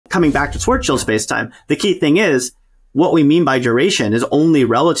coming back to Schwarzschild spacetime, the key thing is what we mean by duration is only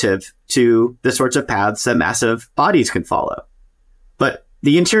relative to the sorts of paths that massive bodies can follow. But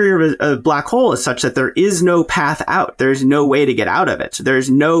the interior of a black hole is such that there is no path out. There's no way to get out of it. So there's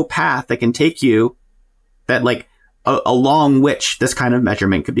no path that can take you that like along which this kind of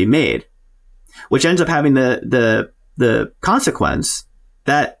measurement could be made, which ends up having the consequence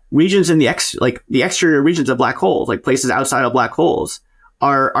that regions in the exterior regions of black holes, like places outside of black holes,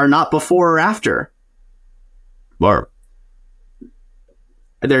 are not before or after. Or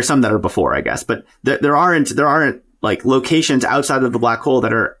there's some that are before, I guess, but there aren't like locations outside of the black hole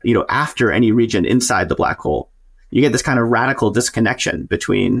that are, after any region inside the black hole. You get this kind of radical disconnection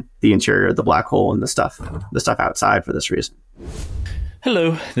between the interior of the black hole and the stuff outside for this reason.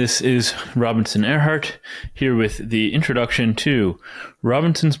 Hello, this is Robinson Earhart here with the introduction to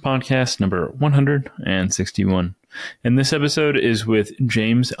Robinson's podcast number 161. And this episode is with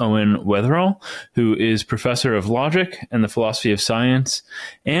James Owen Weatherall, who is professor of logic and the philosophy of science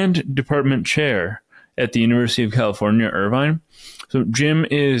and department chair at the University of California, Irvine. So Jim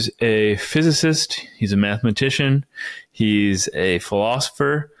is a physicist, he's a mathematician, he's a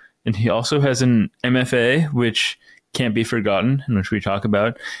philosopher, and he also has an MFA, which can't be forgotten, in which we talk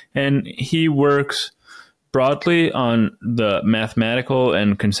about. And he works broadly on the mathematical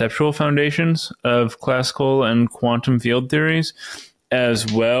and conceptual foundations of classical and quantum field theories, as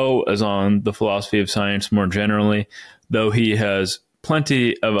well as on the philosophy of science more generally, though he has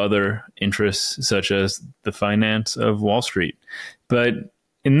plenty of other interests, such as the finance of Wall Street. But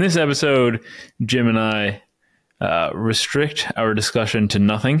in this episode, Jim and I restrict our discussion to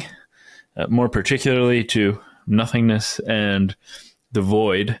nothing, more particularly to nothingness and the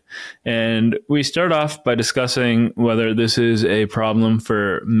void. And we start off by discussing whether this is a problem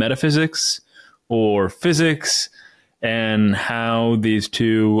for metaphysics or physics and how these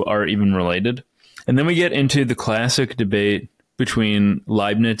two are even related. And then we get into the classic debate between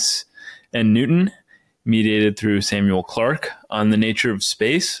Leibniz and Newton, mediated through Samuel Clarke, on the nature of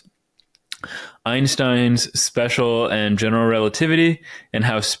space, Einstein's special and general relativity, and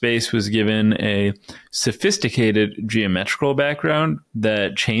how space was given a sophisticated geometrical background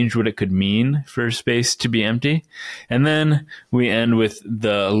that changed what it could mean for space to be empty. And then we end with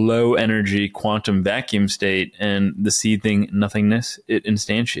the low energy quantum vacuum state and the seething nothingness it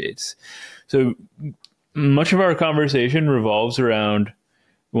instantiates. So much of our conversation revolves around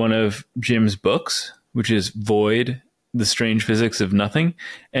one of Jim's books, which is Void, The Strange Physics of Nothing.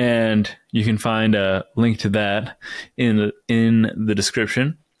 And you can find a link to that in the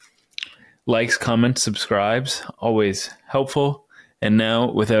description. Likes, comments, subscribes, always helpful. And now,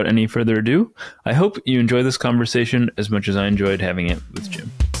 without any further ado, I hope you enjoy this conversation as much as I enjoyed having it with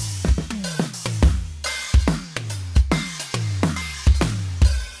Jim.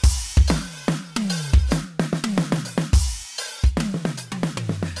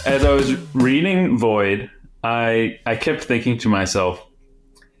 As I was reading Void, I kept thinking to myself,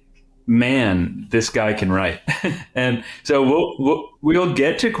 man, this guy can write. And so we'll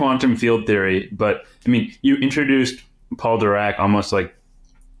get to quantum field theory, but I mean, you introduced Paul Dirac almost like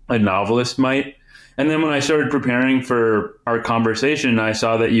a novelist might. And then when I started preparing for our conversation, I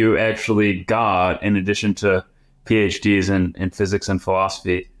saw that you actually got, in addition to PhDs in physics and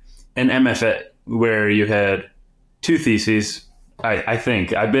philosophy, an MFA, where you had two theses. I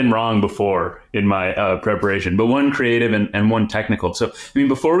think I've been wrong before in my preparation, but one creative and one technical. So, I mean,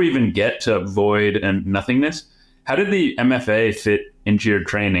 before we even get to Void and nothingness, how did the MFA fit into your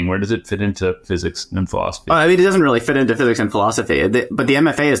training? Where does it fit into physics and philosophy? I mean, it doesn't really fit into physics and philosophy, but the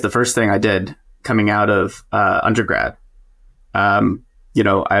MFA is the first thing I did coming out of undergrad. When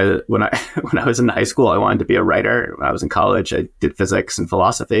I was in high school, I wanted to be a writer. When I was in college, I did physics and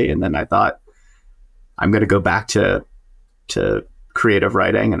philosophy, and then I thought I'm going to go back to creative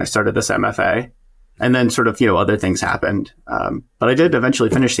writing, and I started this MFA, and then sort of other things happened, but I did eventually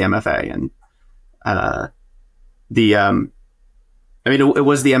finish the MFA, and it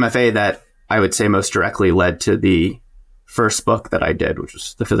was the MFA that I would say most directly led to the first book that I did, which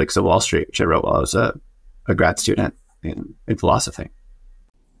was The Physics of Wall Street, which I wrote while I was a grad student in philosophy.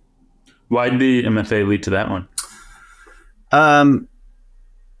 Why did the MFA lead to that one?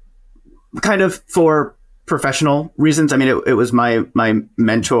 Kind of for professional reasons. I mean, it was my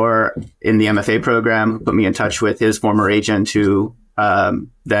mentor in the MFA program who put me in touch with his former agent, who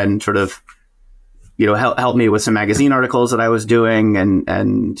then sort of helped me with some magazine articles that I was doing,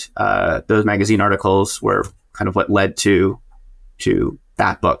 and those magazine articles were kind of what led to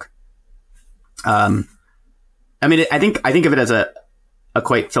that book. I mean, I think of it as a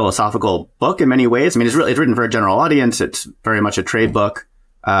quite philosophical book in many ways. I mean, it's written for a general audience. It's very much a trade book.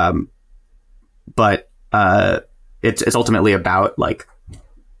 But it's ultimately about like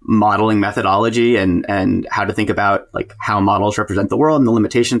modeling methodology and how to think about like how models represent the world and the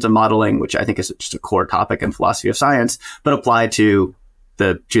limitations of modeling, which I think is just a core topic in philosophy of science, but applied to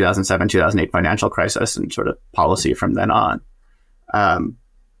the 2007-2008 financial crisis and sort of policy from then on.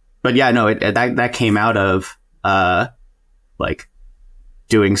 But yeah, no, that came out of like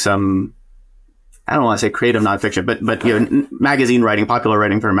doing some, I don't want to say creative nonfiction, but you know, magazine writing, popular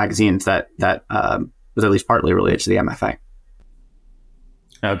writing for magazines that was at least partly related to the MFA.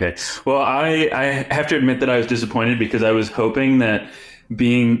 Okay. Well, I have to admit that I was disappointed because I was hoping that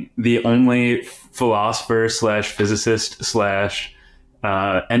being the only philosopher / physicist /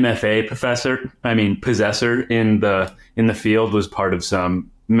 MFA possessor in the field was part of some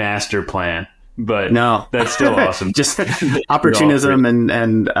master plan. But no, that's still awesome. Just opportunism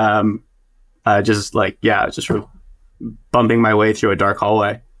and just sort of bumping my way through a dark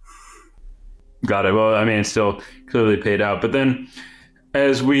hallway. Got it. Well, I mean, it's still clearly paid out. But then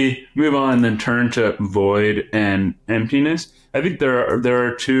as we move on and then turn to void and emptiness, I think there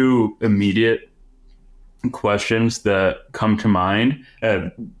are two immediate questions that come to mind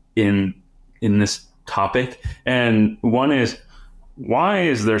in this topic. And one is, why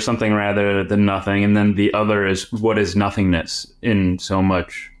is there something rather than nothing? And then the other is, what is nothingness in so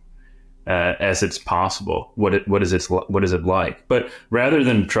much as it's possible? What is it like? But rather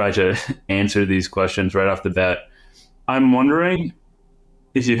than try to answer these questions right off the bat, I'm wondering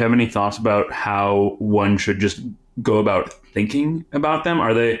if you have any thoughts about how one should just go about thinking about them.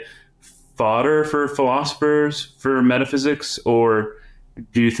 Are they fodder for philosophers, for metaphysics, or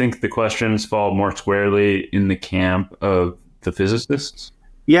do you think the questions fall more squarely in the camp of the physicists?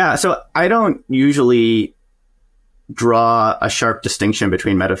 Yeah, so I don't usually draw a sharp distinction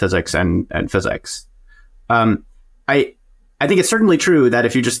between metaphysics and physics. I think it's certainly true that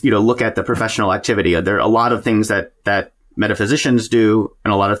if you just look at the professional activity, there are a lot of things that metaphysicians do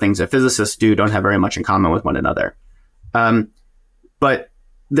and a lot of things that physicists do don't have very much in common with one another. But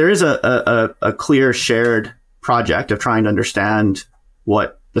there is a clear shared project of trying to understand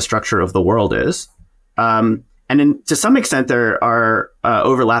what the structure of the world is. And to some extent, there are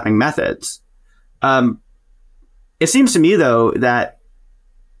overlapping methods. It seems to me, though, that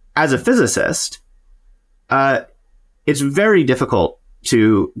as a physicist, it's very difficult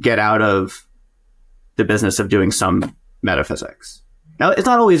to get out of the business of doing some metaphysics. Now, it's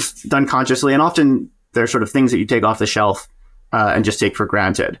not always done consciously, and often there are sort of things that you take off the shelf and just take for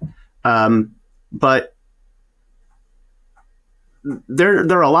granted. But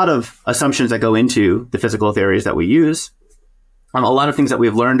there are a lot of assumptions that go into the physical theories that we use. A lot of things that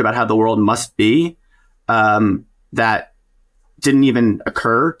we've learned about how the world must be that didn't even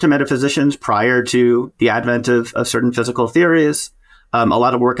occur to metaphysicians prior to the advent of certain physical theories. A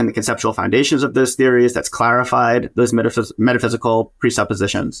lot of work in the conceptual foundations of those theories that's clarified those metaphysical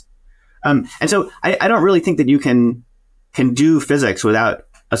presuppositions. And so I don't really think that you can do physics without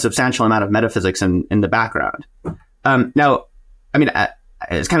a substantial amount of metaphysics in the background. Now, I mean,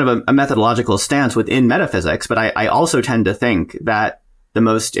 it's kind of a methodological stance within metaphysics, but I also tend to think that the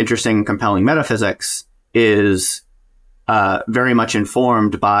most interesting, compelling metaphysics is very much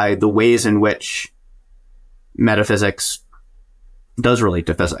informed by the ways in which metaphysics does relate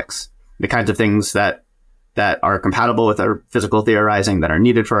to physics. The kinds of things that are compatible with our physical theorizing, that are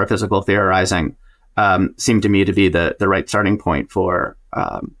needed for our physical theorizing, seem to me to be the right starting point for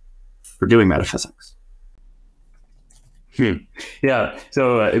doing metaphysics. Yeah.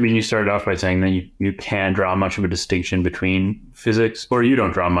 So, I mean, you started off by saying that you can't draw much of a distinction between physics, or you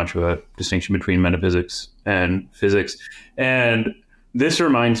don't draw much of a distinction between metaphysics and physics. And this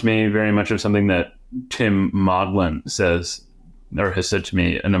reminds me very much of something that Tim Maudlin says, or has said to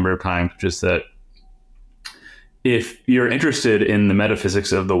me a number of times, just that if you're interested in the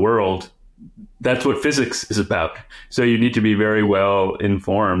metaphysics of the world, that's what physics is about. So you need to be very well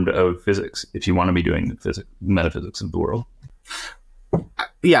informed of physics if you want to be doing the metaphysics of the world.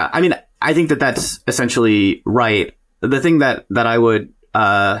 Yeah, I mean, I think that that's essentially right. The thing that I would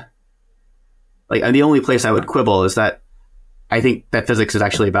the only place I would quibble is that I think that physics is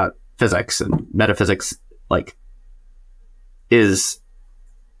actually about physics, and metaphysics is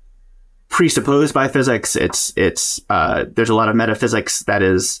presupposed by physics. It's there's a lot of metaphysics that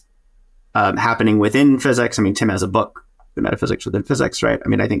is happening within physics. I mean, Tim has a book, The Metaphysics Within Physics, right? I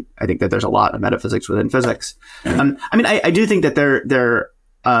mean, I think that there's a lot of metaphysics within physics. I mean, I do think that there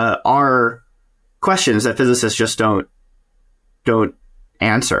are questions that physicists just don't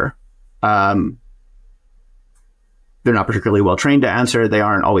answer. They're not particularly well trained to answer. They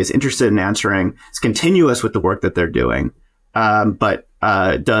aren't always interested in answering. It's continuous with the work that they're doing. But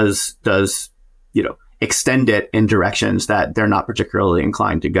does extend it in directions that they're not particularly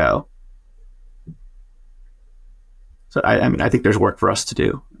inclined to go. So I think there's work for us to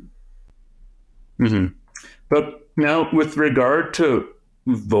do. Mm-hmm. But now, with regard to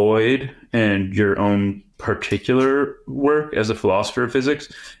void and your own particular work as a philosopher of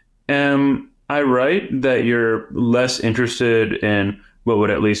physics, am I right that you're less interested in what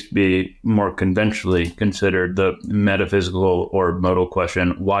would at least be more conventionally considered the metaphysical or modal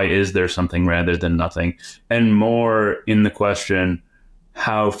question, why is there something rather than nothing, and more in the question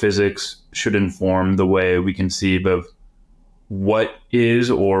how physics should inform the way we conceive of what is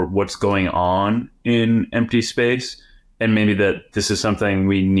or what's going on in empty space, and maybe that this is something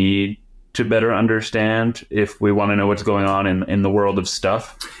we need to better understand if we want to know what's going on in the world of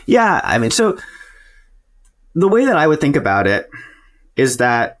stuff? Yeah, I mean, so the way that I would think about it is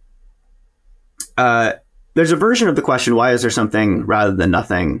that there's a version of the question, why is there something rather than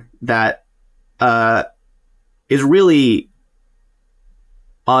nothing, that is really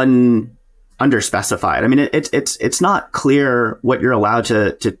underspecified. I mean, it's not clear what you're allowed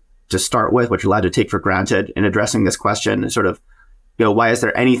to start with, what you're allowed to take for granted in addressing this question. Sort of, why is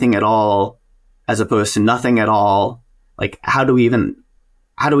there anything at all as opposed to nothing at all? Like, how do we even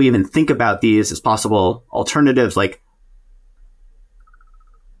think about these as possible alternatives? Like,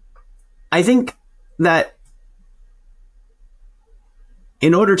 I think that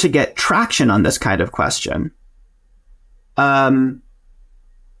in order to get traction on this kind of question, you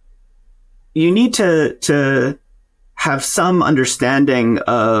need to have some understanding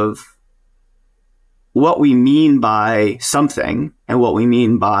of what we mean by something and what we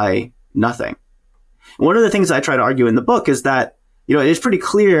mean by nothing. One of the things I try to argue in the book is that, it is pretty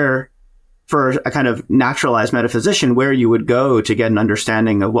clear for a kind of naturalized metaphysician where you would go to get an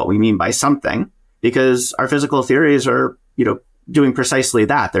understanding of what we mean by something, because our physical theories are, doing precisely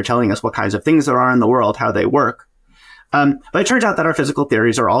that. They're telling us what kinds of things there are in the world, how they work. But it turns out that our physical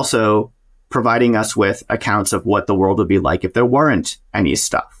theories are also providing us with accounts of what the world would be like if there weren't any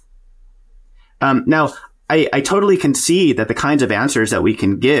stuff. Now, I totally concede that the kinds of answers that we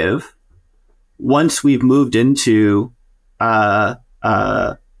can give once we've moved into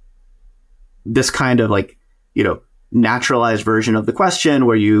this kind of naturalized version of the question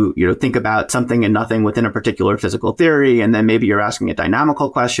where you think about something and nothing within a particular physical theory, and then maybe you're asking a dynamical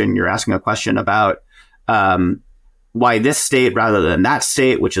question, you're asking a question about why this state rather than that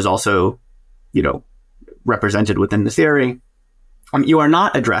state, which is also represented within the theory. You are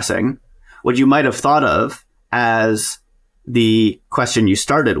not addressing what you might have thought of as the question you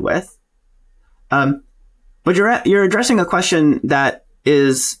started with, but you're addressing a question that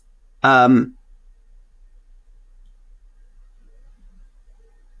is I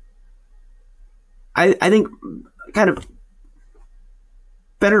think kind of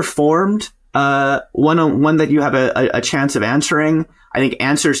better formed, one that you have a chance of answering. I think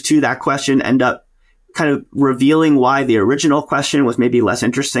answers to that question end up kind of revealing why the original question was maybe less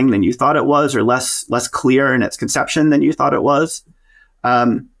interesting than you thought it was, or less clear in its conception than you thought it was.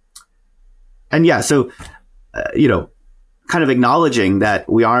 And yeah, so, kind of acknowledging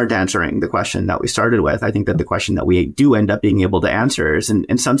that we aren't answering the question that we started with, I think that the question that we do end up being able to answer is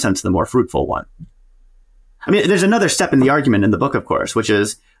in some sense the more fruitful one. I mean, there's another step in the argument in the book, of course, which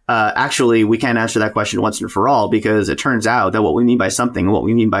is actually we can't answer that question once and for all, because it turns out that what we mean by something and what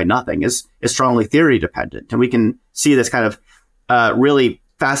we mean by nothing is strongly theory dependent. And we can see this kind of really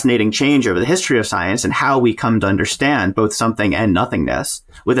fascinating change over the history of science and how we come to understand both something and nothingness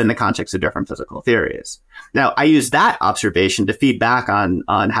within the context of different physical theories. Now, I use that observation to feed back on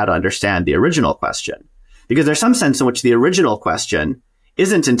how to understand the original question, because there's some sense in which the original question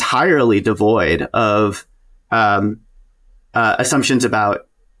isn't entirely devoid of assumptions about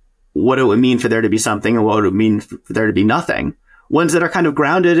what it would mean for there to be something and what it would mean for there to be nothing, ones that are kind of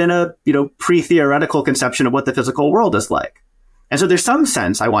grounded in a pre-theoretical conception of what the physical world is like. And so there's some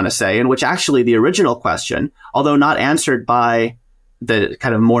sense, I want to say, in which actually the original question, although not answered by the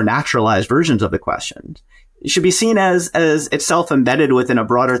kind of more naturalized versions of the question, should be seen as itself embedded within a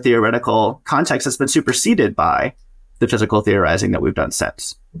broader theoretical context that's been superseded by the physical theorizing that we've done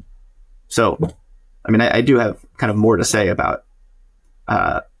since. So, I mean, I do have kind of more to say about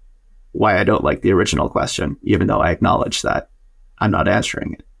why I don't like the original question, even though I acknowledge that I'm not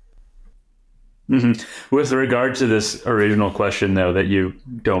answering it. Mm-hmm. With regard to this original question, though, that you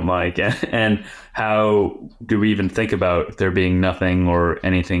don't like, and how do we even think about there being nothing or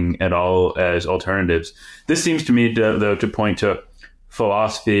anything at all as alternatives? This seems to me, though, to point to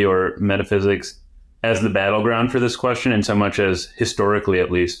philosophy or metaphysics as the battleground for this question, in so much as historically,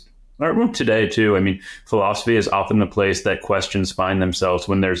 at least, or today too. I mean, philosophy is often the place that questions find themselves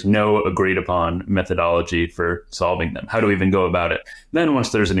when there's no agreed upon methodology for solving them. How do we even go about it? Then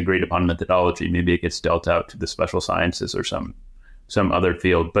once there's an agreed upon methodology, maybe it gets dealt out to the special sciences or some other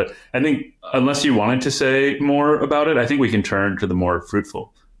field. But I think unless you wanted to say more about it, I think we can turn to the more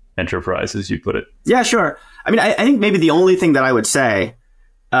fruitful enterprise, as you put it. Yeah, sure. I mean, I think maybe the only thing that I would say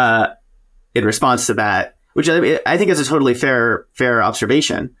in response to that, which I think is a totally fair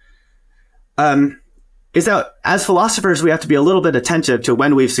observation, is that as philosophers, we have to be a little bit attentive to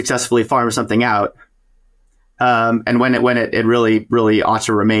when we've successfully farmed something out, and when it really ought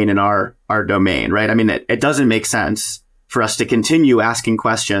to remain in our domain, right? I mean, it doesn't make sense for us to continue asking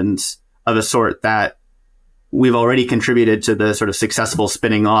questions of a sort that we've already contributed to the sort of successful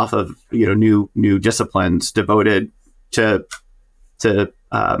spinning off of, new disciplines devoted to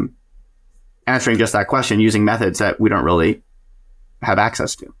answering just that question using methods that we don't really have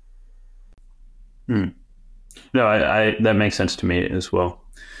access to. No, I that makes sense to me as well.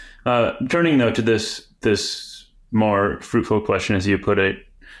 Turning though to this more fruitful question, as you put it,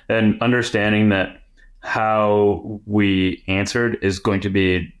 and understanding that how we answered is going to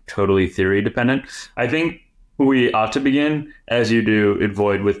be totally theory dependent. I think we ought to begin, as you do,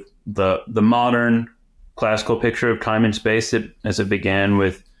 avoid with the modern classical picture of time and space, as it began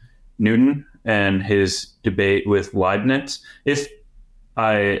with Newton and his debate with Leibniz. If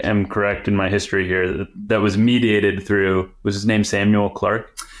I am correct in my history here, that was mediated through, was his name Samuel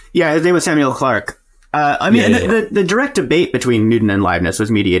Clarke? Yeah, his name was Samuel Clarke. The direct debate between Newton and Leibniz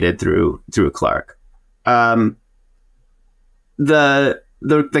was mediated through Clarke. The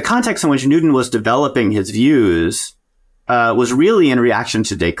context in which Newton was developing his views was really in reaction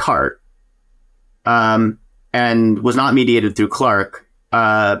to Descartes, and was not mediated through Clarke.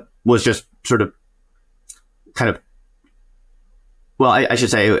 Was just sort of kind of, well, I should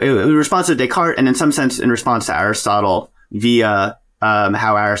say, in response to Descartes, and in some sense in response to Aristotle via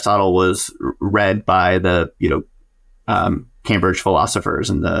how Aristotle was read by the Cambridge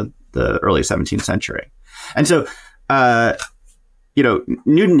philosophers in the early 17th century. And so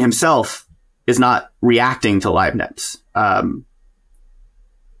Newton himself is not reacting to Leibniz.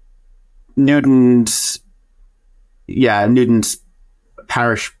 Newton's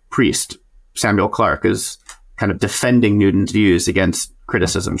parish priest, Samuel Clarke, is kind of defending Newton's views against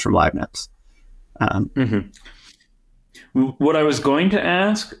criticisms from Leibniz. What I was going to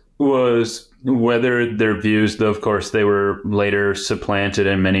ask was whether their views, though of course they were later supplanted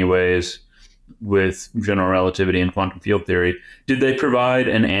in many ways with general relativity and quantum field theory, did they provide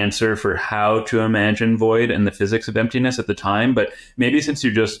an answer for how to imagine void and the physics of emptiness at the time? But maybe since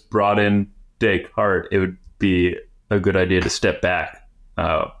you just brought in Descartes, it would be a good idea to step back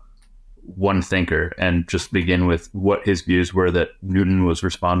one thinker and just begin with what his views were that Newton was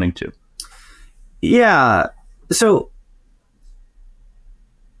responding to. Yeah. So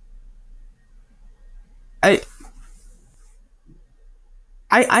I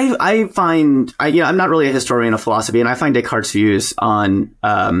find, I'm not really a historian of philosophy, and I find Descartes' views on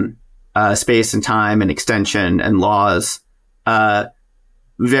space and time and extension and laws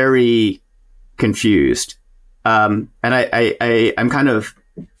very confused. And I'm kind of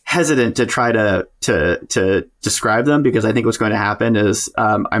hesitant to try to describe them, because I think what's going to happen is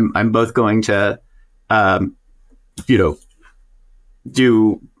I'm both going to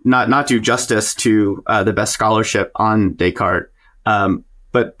not do justice to the best scholarship on Descartes,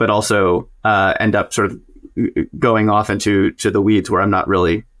 but also end up sort of going off into the weeds where I'm not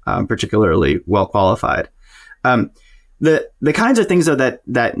really particularly well qualified. The kinds of things though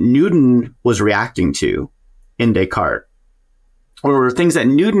that Newton was reacting to in Descartes, or things that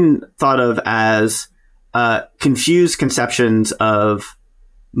Newton thought of as confused conceptions of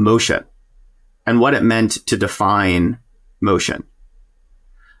motion and what it meant to define motion.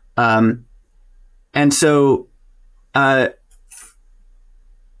 And so I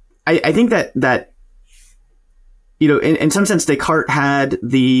think that in some sense Descartes had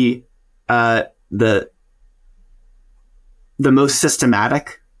the most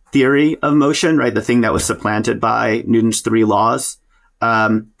systematic theory of motion, right? The thing that was supplanted by Newton's three laws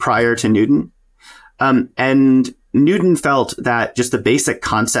prior to Newton. And Newton felt that just the basic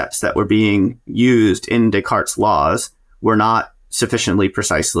concepts that were being used in Descartes' laws were not sufficiently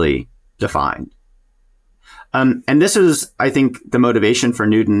precisely defined. And this is, I think, the motivation for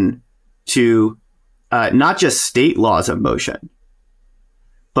Newton to not just state laws of motion,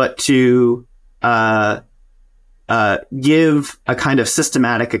 but to give a kind of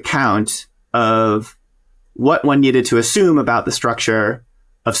systematic account of what one needed to assume about the structure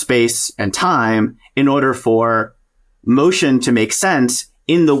of space and time in order for motion to make sense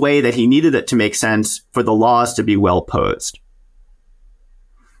in the way that he needed it to make sense for the laws to be well posed.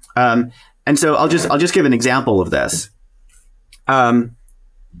 And so I'll just give an example of this.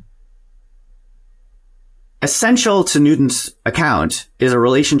 Essential to Newton's account is a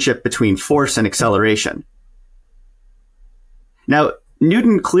relationship between force and acceleration. Now,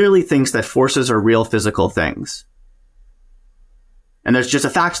 Newton clearly thinks that forces are real physical things. And there's just a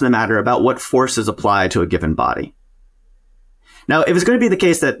fact of the matter about what forces apply to a given body. Now, if it's going to be the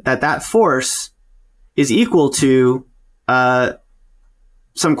case that force is equal to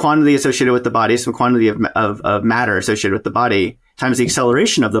some quantity associated with the body, some quantity of matter associated with the body, times the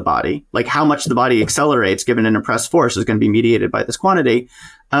acceleration of the body, like how much the body accelerates given an impressed force is going to be mediated by this quantity,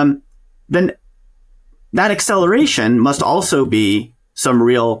 then that acceleration must also be some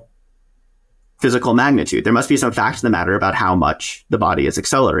real physical magnitude. There must be some fact of the matter about how much the body is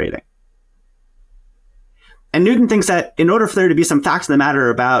accelerating. And Newton thinks that in order for there to be some fact of the matter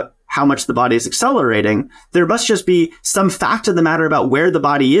about how much the body is accelerating, there must just be some fact of the matter about where the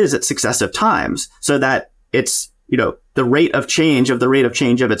body is at successive times, so that it's, the rate of change of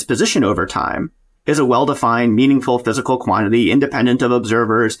its position over time is a well-defined, meaningful physical quantity, independent of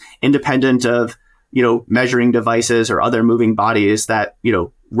observers, independent of, measuring devices or other moving bodies that,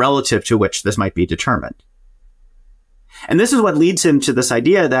 relative to which this might be determined. And this is what leads him to this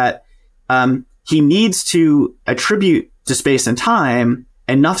idea that he needs to attribute to space and time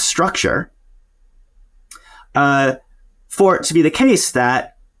enough structure for it to be the case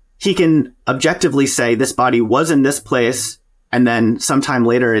that he can objectively say this body was in this place and then sometime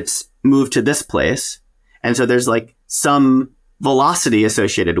later it's moved to this place. And so there's like some velocity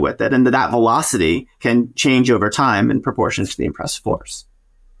associated with it, and that velocity can change over time in proportion to the impressed force.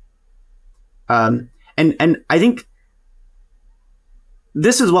 And I think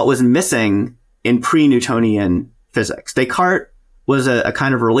this is what was missing in pre-Newtonian physics. Descartes was a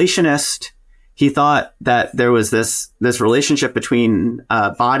kind of relationist. He thought that there was this relationship between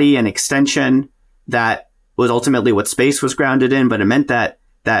body and extension that was ultimately what space was grounded in, but it meant that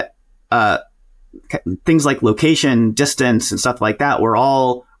things like location, distance, and stuff like that were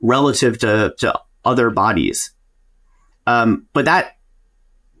all relative to other bodies. But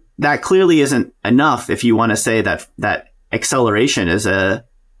that clearly isn't enough if you want to say that acceleration is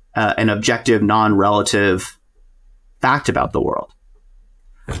an objective, non-relative fact about the world.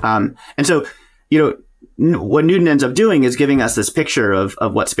 And so, what Newton ends up doing is giving us this picture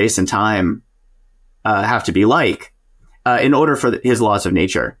of what space and time have to be like in order for his laws of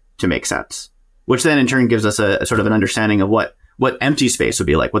nature to make sense, which then in turn gives us a sort of an understanding of what empty space would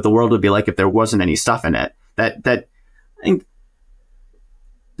be like, what the world would be like if there wasn't any stuff in it. That I think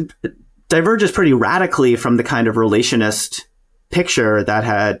diverges pretty radically from the kind of relationist picture that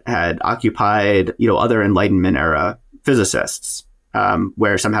had occupied, other Enlightenment era physicists,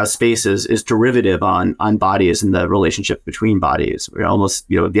 where somehow space is derivative on bodies and the relationship between bodies. Where almost,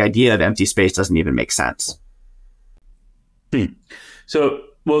 the idea of empty space doesn't even make sense. So,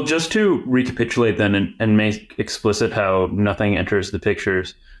 well, just to recapitulate then and make explicit how nothing enters the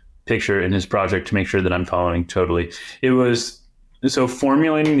picture in his project to make sure that I'm following totally. It was so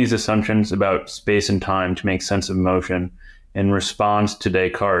formulating these assumptions about space and time to make sense of motion in response to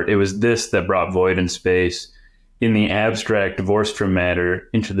Descartes. It was this that brought void in space in the abstract, divorced from matter,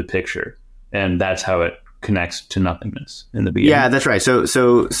 into the picture, and that's how it connects to nothingness in the beginning. Yeah, that's right.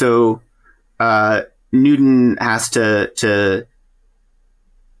 So Newton has to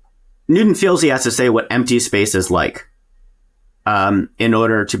Newton feels he has to say what empty space is like in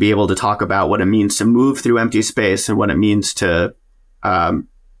order to be able to talk about what it means to move through empty space and what it means to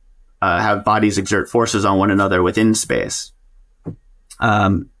have bodies exert forces on one another within space.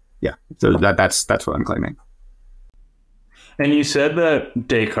 So that's what I'm claiming. And you said that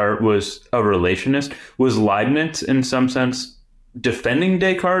Descartes was a relationist. Was Leibniz, in some sense, defending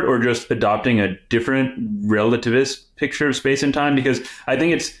Descartes or just adopting a different relativist picture of space and time? Because I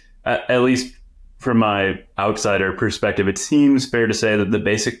think it's, at least from my outsider perspective, it seems fair to say that the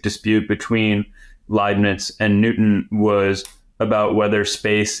basic dispute between Leibniz and Newton was about whether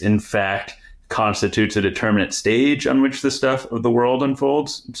space, in fact, constitutes a determinate stage on which the stuff of the world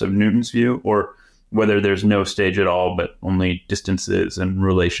unfolds, so Newton's view, or whether there's no stage at all, but only distances and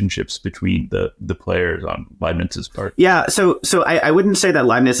relationships between the players on Leibniz's part. Yeah, so I wouldn't say that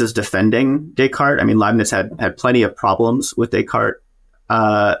Leibniz is defending Descartes. I mean, Leibniz had plenty of problems with Descartes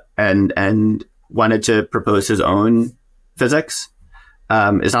and wanted to propose his own physics.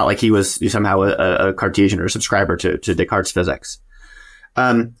 It's not like he was somehow a Cartesian or a subscriber to Descartes' physics.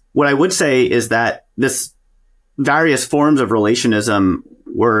 What I would say is that this various forms of relationism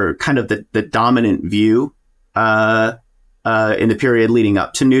were kind of the dominant view in the period leading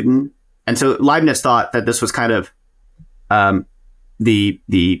up to Newton. And so Leibniz thought that this was kind of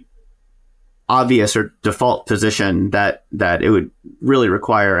the obvious or default position that it would really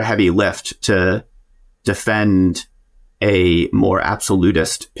require a heavy lift to defend a more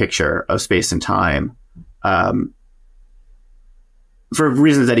absolutist picture of space and time, for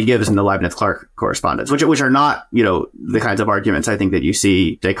reasons that he gives in the Leibniz-Clark correspondence, which are not, the kinds of arguments I think that you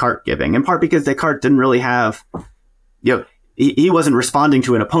see Descartes giving, in part because Descartes didn't really have, he wasn't responding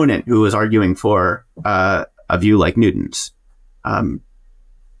to an opponent who was arguing for a view like Newton's. And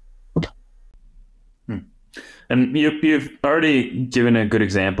you've already given a good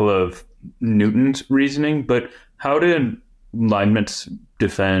example of Newton's reasoning, but how did Leibniz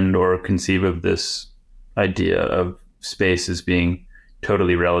defend or conceive of this idea of space as being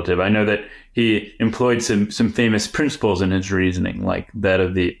totally relative? I know that he employed some famous principles in his reasoning, like that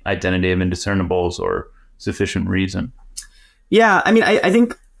of the identity of indiscernibles or sufficient reason. Yeah, I mean, I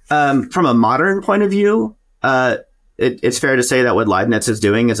think from a modern point of view, it's fair to say that what Leibniz is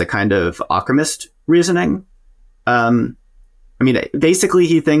doing is a kind of Occamist reasoning. I mean, basically,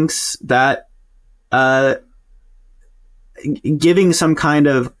 he thinks that giving some kind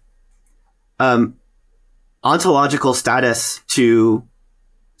of ontological status to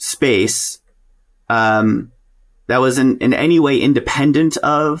space that was in any way independent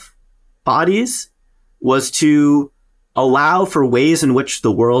of bodies was to allow for ways in which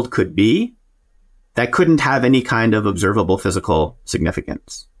the world could be that couldn't have any kind of observable physical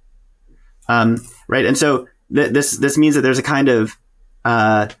significance. Right. And so this means that there's a kind of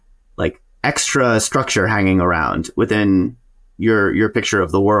like extra structure hanging around within your picture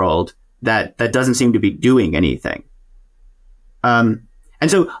of the world that doesn't seem to be doing anything. And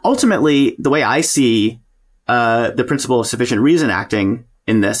so ultimately, the way I see the principle of sufficient reason acting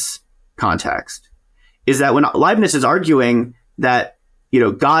in this context is that when Leibniz is arguing that,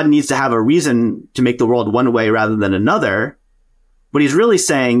 God needs to have a reason to make the world one way rather than another, what he's really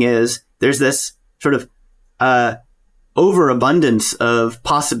saying is there's this sort of overabundance of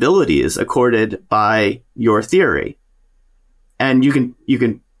possibilities accorded by your theory. And you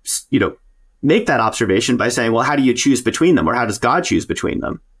can make that observation by saying, well, how do you choose between them, or how does God choose between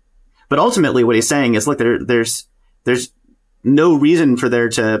them? But ultimately what he's saying is, look, there's no reason for there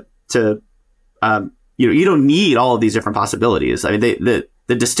to you don't need all of these different possibilities. I mean,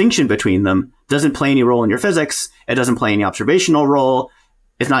 the distinction between them doesn't play any role in your physics. It doesn't play any observational role.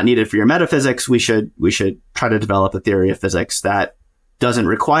 It's not needed for your metaphysics. We should try to develop a theory of physics that doesn't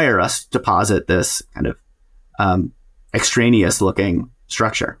require us to posit this kind of extraneous looking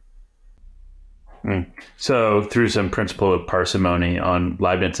structure. So through some principle of parsimony on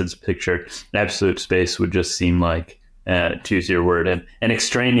Leibniz's picture, absolute space would just seem like, to use your word, an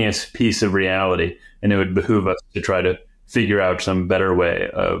extraneous piece of reality, and it would behoove us to try to figure out some better way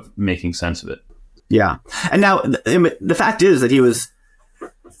of making sense of it. Yeah. And now the fact is that he was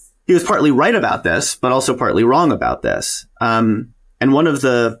partly right about this, but also partly wrong about this. And one of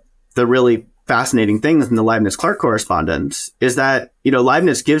the really fascinating things in the Leibniz-Clark correspondence is that,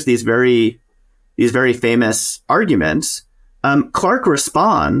 Leibniz gives these very famous arguments. Clark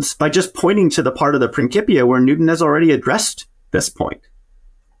responds by just pointing to the part of the Principia where Newton has already addressed this point.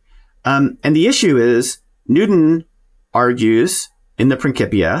 And the issue is, Newton argues in the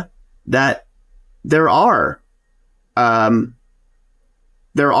Principia that there are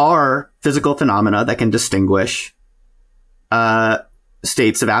physical phenomena that can distinguish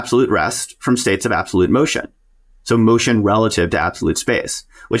states of absolute rest from states of absolute motion. So motion relative to absolute space,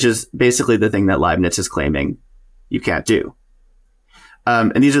 which is basically the thing that Leibniz is claiming you can't do.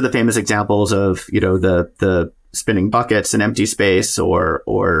 And these are the famous examples of, the spinning buckets in empty space,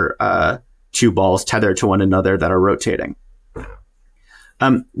 or two balls tethered to one another that are rotating.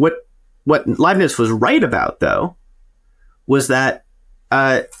 What Leibniz was right about, though, was that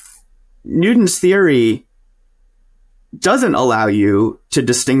Newton's theory doesn't allow you to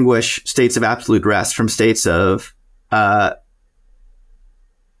distinguish states of absolute rest from states of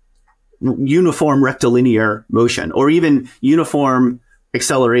uniform rectilinear motion, or even uniform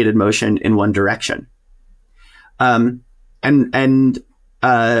accelerated motion in one direction. And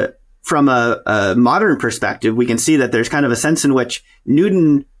from a modern perspective, we can see that there's kind of a sense in which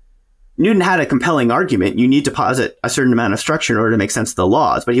Newton had a compelling argument. You need to posit a certain amount of structure in order to make sense of the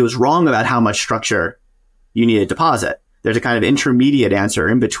laws, but he was wrong about how much structure you needed to posit. There's a kind of intermediate answer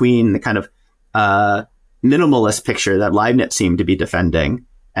in between the kind of minimalist picture that Leibniz seemed to be defending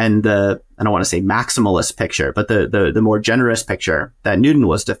and I don't want to say maximalist picture, but the more generous picture that Newton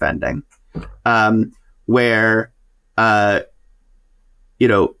was defending, where you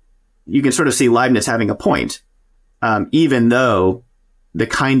can sort of see Leibniz having a point. even though the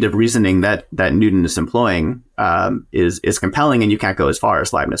kind of reasoning that Newton is employing is compelling, and you can't go as far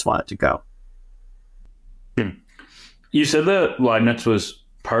as Leibniz wanted to go. You said that Leibniz was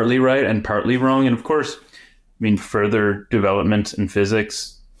partly right and partly wrong, and of course, I mean, further developments in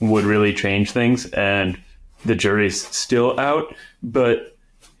physics would really change things, and the jury's still out. But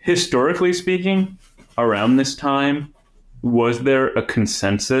historically speaking, around this time, was there a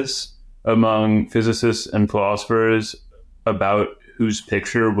consensus among physicists and philosophers about whose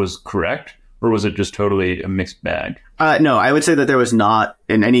picture was correct, or was it just totally a mixed bag? No, I would say that there was not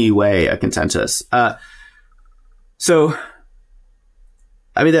in any way a consensus. So,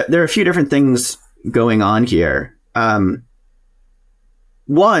 I mean, there are a few different things going on here.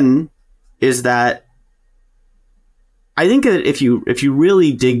 One is that I think that if you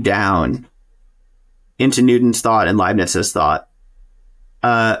really dig down into Newton's thought and Leibniz's thought,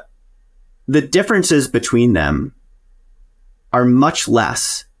 the differences between them are much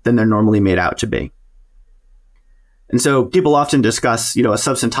less than they're normally made out to be. And so people often discuss, a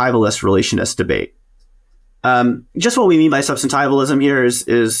substantivalist relationist debate. Just what we mean by substantivalism here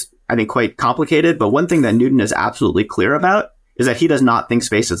is, I think, quite complicated. But one thing that Newton is absolutely clear about is that he does not think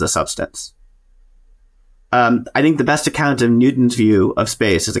space is a substance. I think the best account of Newton's view of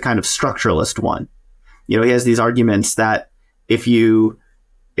space is a kind of structuralist one. He has these arguments that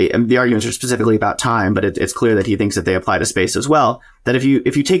the arguments are specifically about time, but it's clear that he thinks that they apply to space as well. That if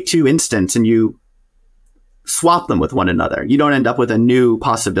you take two instants and you swap them with one another, you don't end up with a new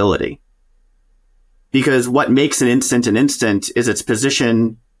possibility. Because what makes an instant is its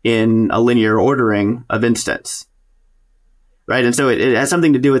position in a linear ordering of instants. Right? And so it has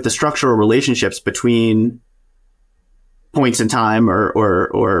something to do with the structural relationships between points in time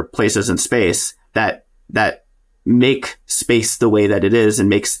or places in space that make space the way that it is and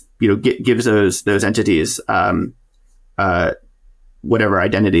makes, gives those entities whatever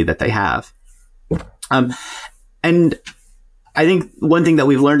identity that they have. And I think one thing that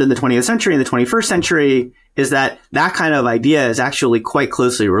we've learned in the 20th century and the 21st century is that kind of idea is actually quite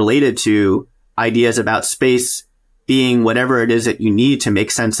closely related to ideas about space being whatever it is that you need to make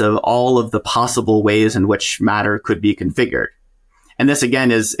sense of all of the possible ways in which matter could be configured. And this,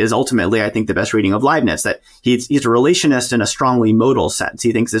 again, is ultimately, I think, the best reading of Leibniz, that he's a relationist in a strongly modal sense.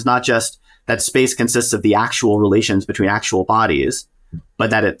 He thinks it's not just that space consists of the actual relations between actual bodies, but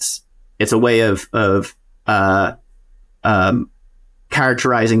that it's a way of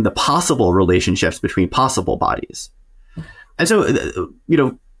characterizing the possible relationships between possible bodies. And so,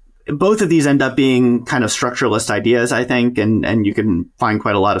 both of these end up being kind of structuralist ideas, I think, and you can find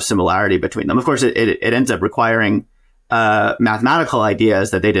quite a lot of similarity between them. Of course, it ends up requiring mathematical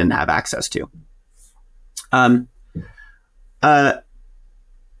ideas that they didn't have access to. The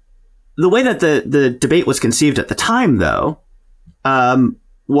way that the debate was conceived at the time, though,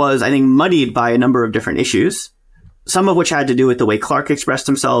 was, I think, muddied by a number of different issues, some of which had to do with the way Clarke expressed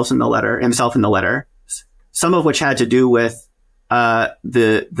himself in the letter, some of which had to do with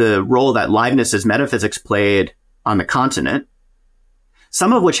the role that Leibniz's metaphysics played on the continent,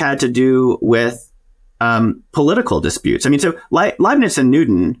 some of which had to do with political disputes. I mean, so Leibniz and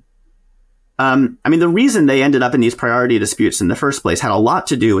Newton, the reason they ended up in these priority disputes in the first place had a lot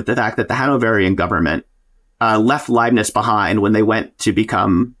to do with the fact that the Hanoverian government left Leibniz behind when they went to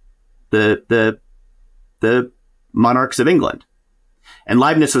become the monarchs of England. And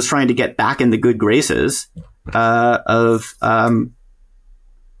Leibniz was trying to get back in the good graces of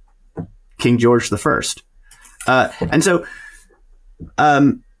King George I. And so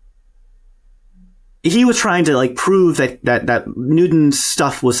he was trying to prove that Newton's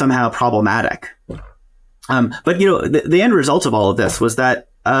stuff was somehow problematic. But the end result of all of this was that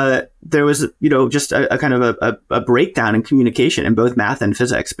there was just a kind of a breakdown in communication in both math and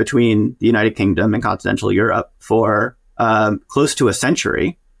physics between the United Kingdom and continental Europe for close to a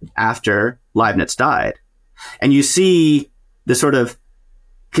century after Leibniz died. And you see the sort of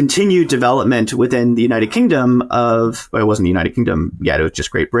continued development within the United Kingdom it wasn't the United Kingdom yet, it was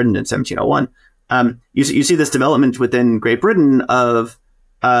just Great Britain in 1701. You see this development within Great Britain of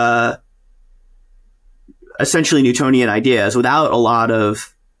essentially Newtonian ideas without a lot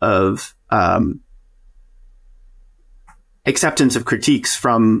of acceptance of critiques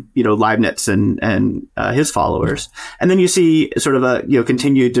from Leibniz and his followers. And then you see sort of a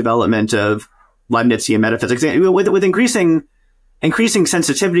continued development of Leibnizian metaphysics with increasing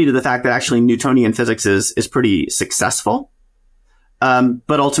sensitivity to the fact that actually Newtonian physics is pretty successful,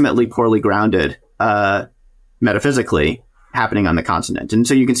 but ultimately poorly grounded metaphysically happening on the continent. And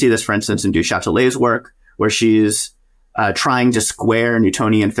so you can see this, for instance, in Du Châtelet's work, where she's trying to square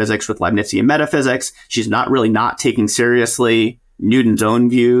Newtonian physics with Leibnizian metaphysics. She's not taking seriously Newton's own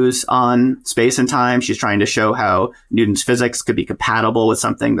views on space and time. She's trying to show how Newton's physics could be compatible with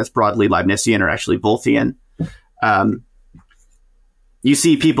something that's broadly Leibnizian or actually Wolffian. You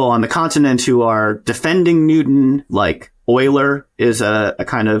see people on the continent who are defending Newton, like Euler is a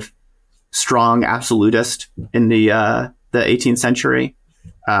kind of strong absolutist in the 18th century.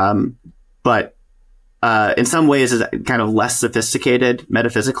 But in some ways is kind of less sophisticated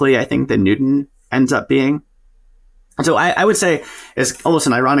metaphysically, I think, than Newton ends up being. So I would say it's almost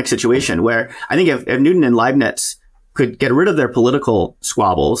an ironic situation where I think if Newton and Leibniz could get rid of their political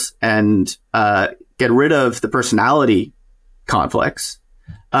squabbles and get rid of the personality conflicts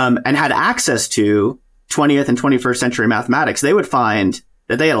and had access to 20th and 21st century mathematics, they would find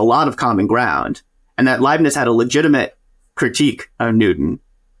that they had a lot of common ground and that Leibniz had a legitimate critique of Newton,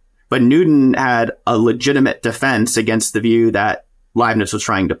 but Newton had a legitimate defense against the view that Leibniz was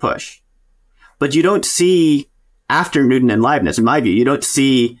trying to push. But you don't see, after Newton and Leibniz, in my view, you don't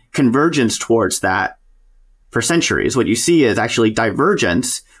see convergence towards that for centuries. What you see is actually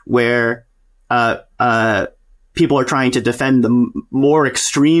divergence where people are trying to defend the more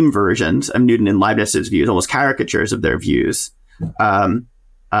extreme versions of Newton and Leibniz's views, almost caricatures of their views,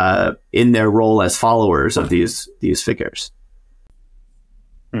 in their role as followers of these figures.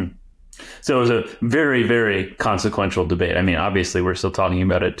 So it was a very, very consequential debate. I mean, obviously, we're still talking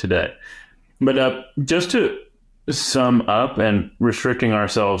about it today. But just to sum up and restricting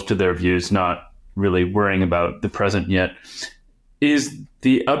ourselves to their views, not really worrying about the present yet, is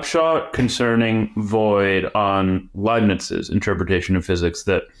the upshot concerning Void on Leibniz's interpretation of physics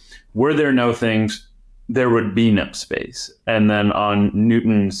that were there no things, there would be no space. And then on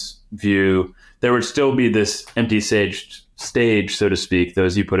Newton's view, there would still be this empty stage, so to speak, though,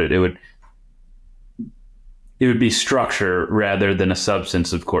 as you put it, it would be structure rather than a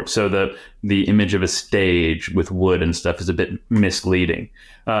substance, of course. So the image of a stage with wood and stuff is a bit misleading.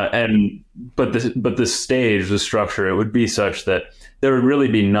 But the stage, the structure, it would be such that there would really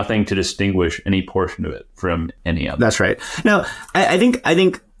be nothing to distinguish any portion of it from any other. That's right. Now, I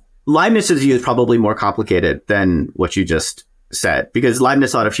think Leibniz's view is probably more complicated than what you just said, because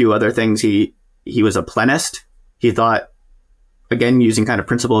Leibniz thought a few other things. He was a plenist. He thought, again, using kind of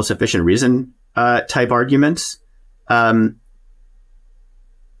principle of sufficient reason type arguments, in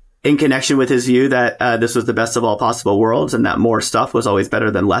connection with his view that this was the best of all possible worlds and that more stuff was always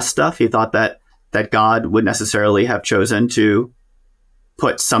better than less stuff. He thought that God would necessarily have chosen to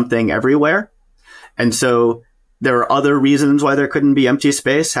put something everywhere. And so there are other reasons why there couldn't be empty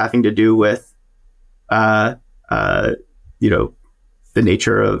space having to do with, the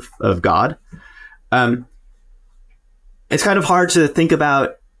nature of God. It's kind of hard to think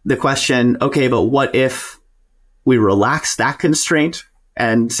about the question, okay, but what if we relaxed that constraint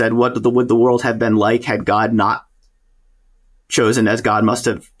and said, what would the world have been like had God not chosen as God must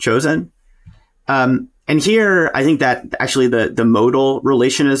have chosen? And here, I think that actually the modal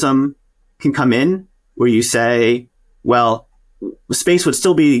relationism can come in, where you say, well, space would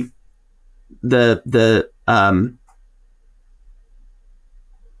still be that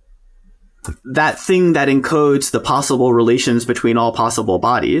thing that encodes the possible relations between all possible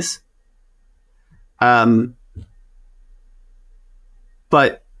bodies. But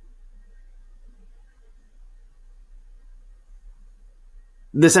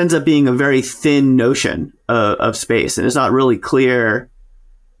this ends up being a very thin notion of space. And it's not really clear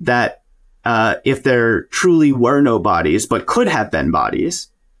that if there truly were no bodies, but could have been bodies,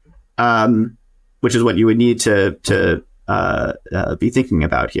 which is what you would need to be thinking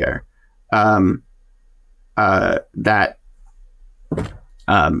about here, that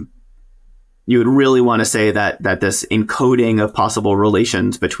you would really want to say that this encoding of possible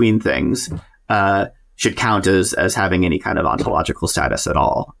relations between things should count as having any kind of ontological status at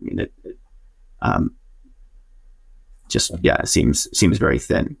all. I mean, it seems very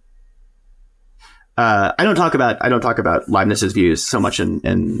thin. I don't talk about Leibniz's views so much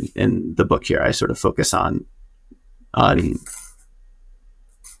in the book here. I sort of focus on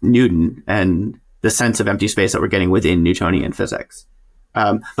Newton and the sense of empty space that we're getting within Newtonian physics.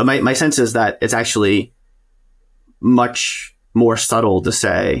 But my sense is that it's actually much more subtle to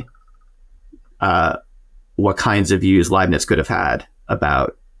say what kinds of views Leibniz could have had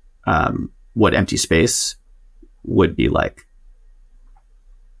about what empty space would be like.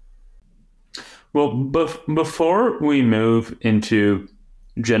 Well, before we move into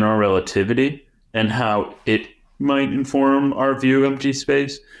general relativity and how it might inform our view of empty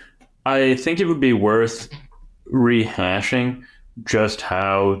space, I think it would be worth rehashing just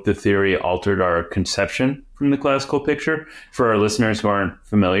how the theory altered our conception from the classical picture. For our listeners who aren't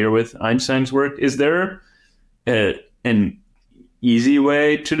familiar with Einstein's work, is there an easy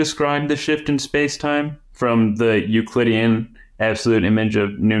way to describe the shift in space-time from the Euclidean absolute image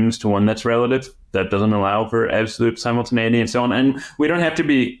of Newton's to one that's relative, that doesn't allow for absolute simultaneity and so on? And we don't have to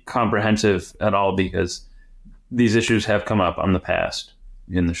be comprehensive at all, because these issues have come up on the past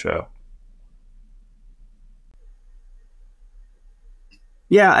in the show.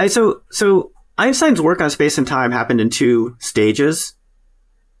 Yeah, so Einstein's work on space and time happened in two stages.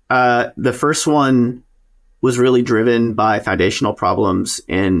 The first one was really driven by foundational problems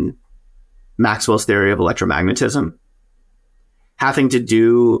in Maxwell's theory of electromagnetism, having to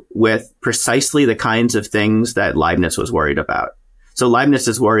do with precisely the kinds of things that Leibniz was worried about. So Leibniz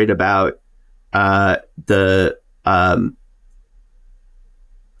is worried about the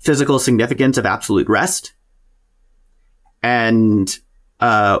physical significance of absolute rest, and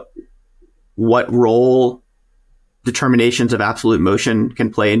what role determinations of absolute motion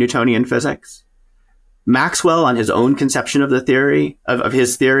can play in Newtonian physics. Maxwell, on his own conception of the theory, of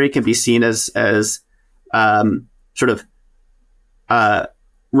his theory, can be seen as sort of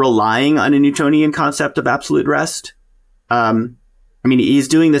relying on a Newtonian concept of absolute rest. I mean, he's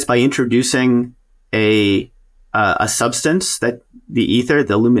doing this by introducing a substance, that the ether,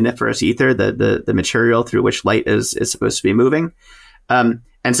 the luminiferous ether, the material through which light is supposed to be moving, and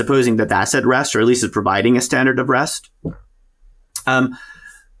supposing that that's at rest, or at least is providing a standard of rest.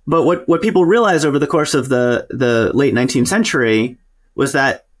 But what people realized over the course of the late 19th century was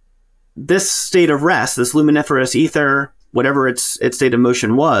that this state of rest, this luminiferous ether, whatever its state of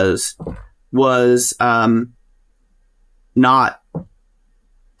motion was not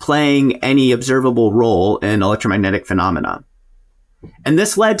playing any observable role in electromagnetic phenomena. And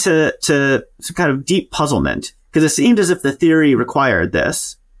this led to some kind of deep puzzlement, because it seemed as if the theory required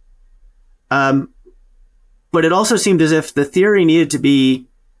this. But it also seemed as if the theory needed to be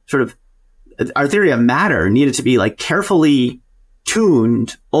our theory of matter needed to be like carefully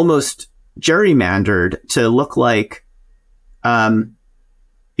tuned, almost gerrymandered to look like, have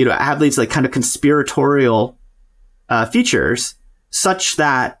these like kind of conspiratorial features, such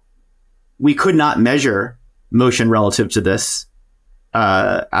that we could not measure motion relative to this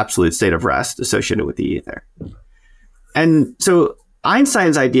absolute state of rest associated with the ether. And so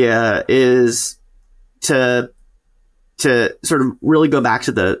Einstein's idea is to sort of really go back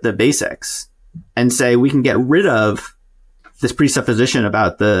to the basics and say we can get rid of this presupposition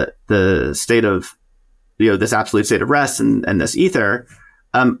about the state of, this absolute state of rest and this ether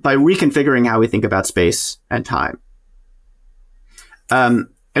by reconfiguring how we think about space and time. And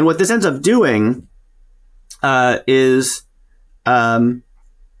what this ends up doing is, in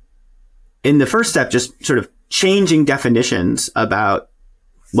the first step, just sort of changing definitions about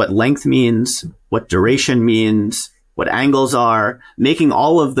what length means, what duration means, what angles are, making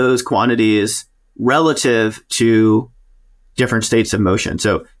all of those quantities relative to different states of motion.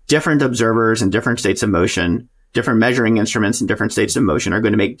 So different observers in different states of motion, different measuring instruments in different states of motion are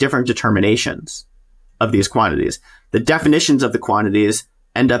going to make different determinations of these quantities. The definitions of the quantities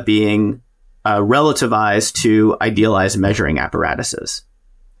end up being relativized to idealized measuring apparatuses.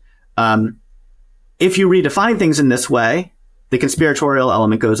 If you redefine things in this way, the conspiratorial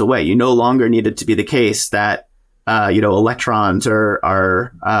element goes away. You no longer need it to be the case that electrons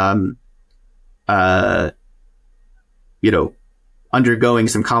are undergoing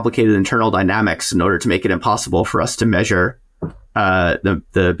some complicated internal dynamics in order to make it impossible for us to measure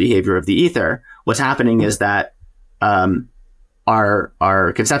the behavior of the ether. What's happening is that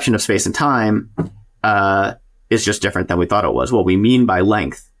our conception of space and time is just different than we thought it was. What we mean by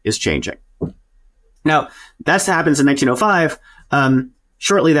length is changing. Now, that happens in 1905.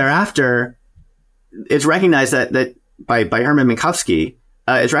 Shortly thereafter, it's recognized that by Hermann Minkowski,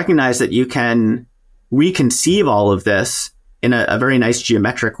 it's recognized that you can reconceive all of this in a very nice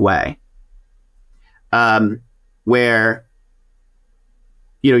geometric way, where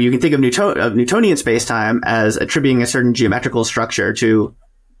you can think of Newtonian spacetime as attributing a certain geometrical structure to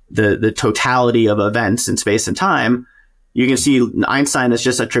the totality of events in space and time. You can see Einstein is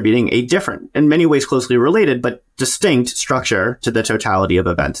just attributing a different, in many ways closely related, but distinct structure to the totality of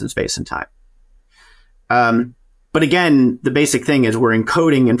events in space and time. But again, the basic thing is we're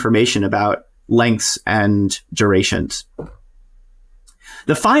encoding information about lengths and durations.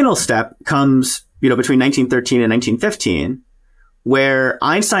 The final step comes, between 1913 and 1915, where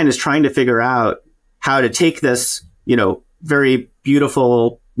Einstein is trying to figure out how to take this, very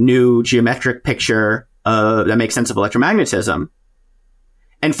beautiful new geometric picture that makes sense of electromagnetism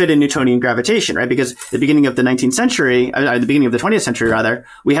and fit in Newtonian gravitation, right? Because at the beginning of the 19th century, the beginning of the 20th century, rather,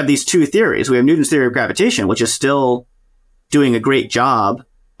 we have these two theories. We have Newton's theory of gravitation, which is still doing a great job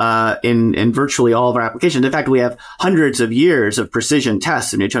in virtually all of our applications. In fact, we have hundreds of years of precision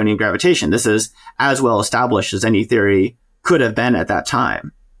tests of Newtonian gravitation. This is as well established as any theory could have been at that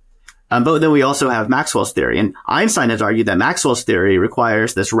time. But then we also have Maxwell's theory. And Einstein has argued that Maxwell's theory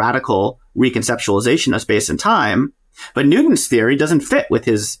requires this radical reconceptualization of space and time. But Newton's theory doesn't fit with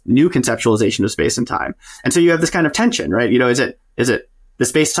his new conceptualization of space and time. And so you have this kind of tension, right? Is it the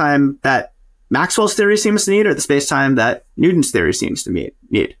space-time that Maxwell's theory seems to need, or the space-time that Newton's theory seems to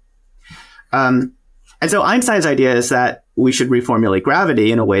need? And so Einstein's idea is that we should reformulate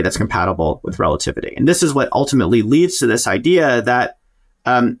gravity in a way that's compatible with relativity. And this is what ultimately leads to this idea that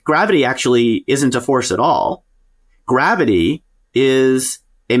gravity actually isn't a force at all. Gravity is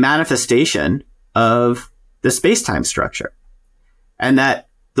a manifestation of the space-time structure. And that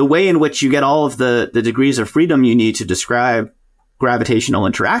the way in which you get all of the degrees of freedom you need to describe gravitational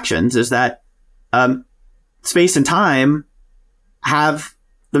interactions is that space and time have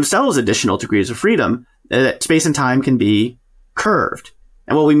themselves additional degrees of freedom. That space and time can be curved.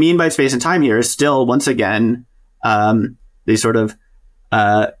 And what we mean by space and time here is still, once again, the sort of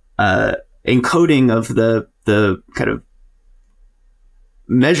encoding of the kind of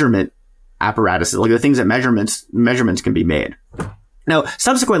measurement apparatuses, like the things that measurements can be made. Now,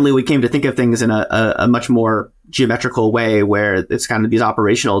 subsequently, we came to think of things in a much more geometrical way, where it's kind of these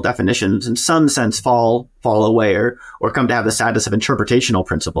operational definitions in some sense fall away or come to have the status of interpretational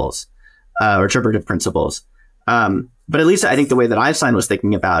principles or interpretive principles. But at least I think the way that Einstein was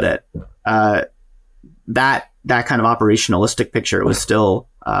thinking about it, that kind of operationalistic picture was still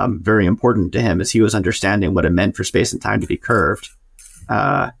very important to him as he was understanding what it meant for space and time to be curved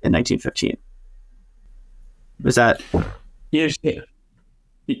in 1915. Was that? Yeah.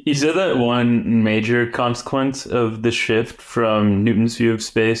 You said that one major consequence of the shift from Newton's view of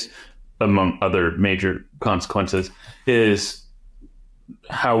space, among other major consequences, is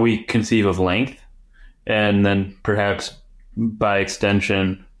how we conceive of length, and then perhaps by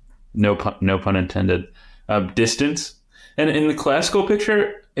extension, no pun intended, distance. And in the classical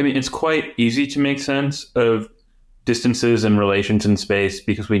picture, I mean, it's quite easy to make sense of distances and relations in space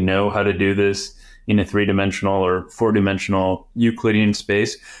because we know how to do this in a three-dimensional or four-dimensional Euclidean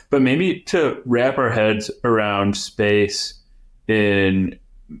space. But maybe to wrap our heads around space in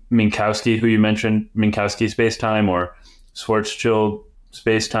Minkowski, who you mentioned, Minkowski space-time or Schwarzschild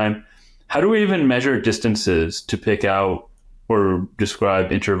space-time, how do we even measure distances to pick out or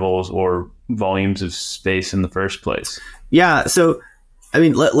describe intervals or volumes of space in the first place? Yeah, so, I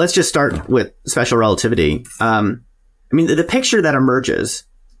mean, let's just start with special relativity. I mean, the picture that emerges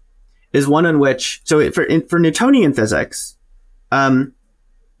is one in which, so for Newtonian physics,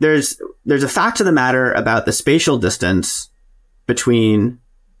 there's a fact of the matter about the spatial distance between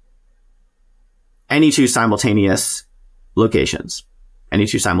any two simultaneous locations, any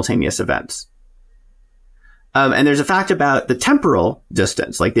two simultaneous events. And there's a fact about the temporal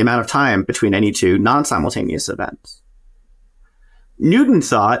distance, like the amount of time between any two non-simultaneous events. Newton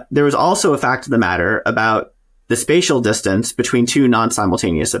thought there was also a fact of the matter about the spatial distance between two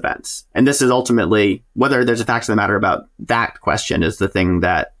non-simultaneous events. And this is ultimately, whether there's a fact of the matter about that question is the thing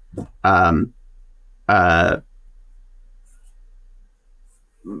that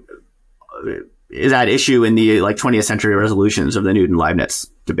is at issue in the 20th century resolutions of the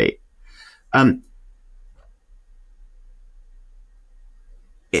Newton-Leibniz debate.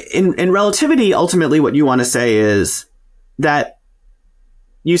 In relativity, ultimately what you want to say is that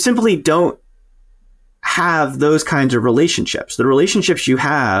you simply don't have those kinds of relationships. The relationships you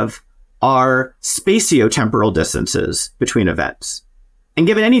have are spatiotemporal distances between events. And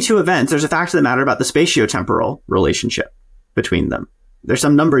given any two events, there's a fact of the matter about the spatiotemporal relationship between them. There's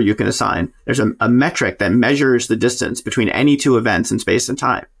some number you can assign. There's a metric that measures the distance between any two events in space and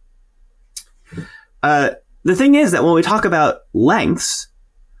time. The thing is that when we talk about lengths,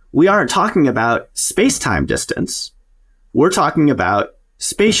 we aren't talking about space-time distance. We're talking about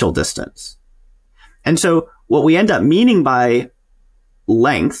spatial distance. And so what we end up meaning by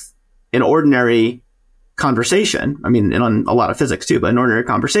length in ordinary conversation, I mean, in a lot of physics too, but in ordinary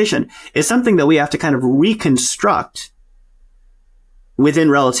conversation, is something that we have to kind of reconstruct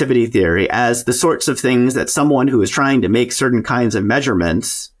within relativity theory as the sorts of things that someone who is trying to make certain kinds of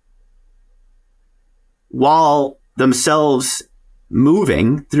measurements while themselves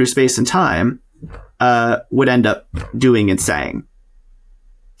moving through space and time would end up doing and saying.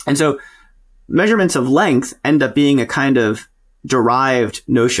 And so measurements of length end up being a kind of derived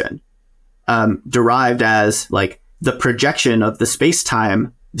notion, derived as like the projection of the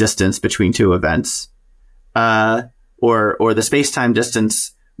space-time distance between two events, or the space-time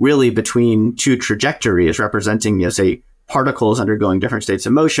distance really between two trajectories representing, say, particles undergoing different states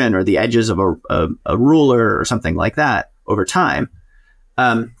of motion, or the edges of a ruler or something like that over time.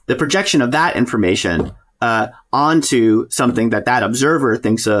 The projection of that information onto something that observer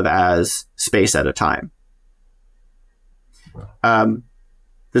thinks of as space at a time.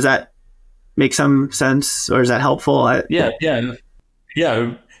 Does that make some sense, or is that helpful? Yeah.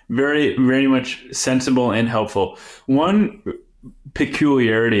 Very, very much sensible and helpful. One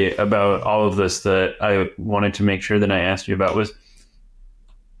peculiarity about all of this that I wanted to make sure that I asked you about was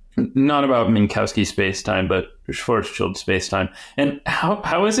not about Minkowski spacetime, but Schwarzschild spacetime. And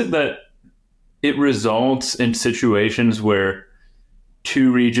how is it that it results in situations where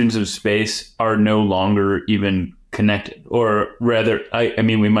two regions of space are no longer even connected? Or rather, I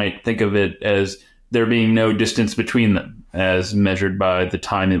mean, we might think of it as there being no distance between them, as measured by the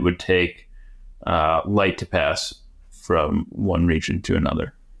time it would take light to pass from one region to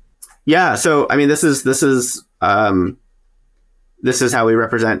another. Yeah. So, I mean, this is how we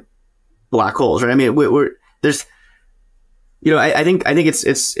represent black holes, right? I mean, there's, I think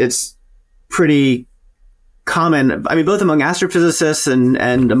it's pretty common. I mean, both among astrophysicists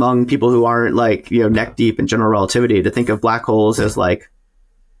and among people who aren't neck deep in general relativity, to think of black holes as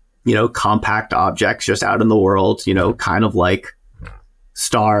compact objects just out in the world, kind of like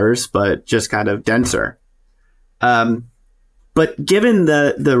stars, but just kind of denser. But given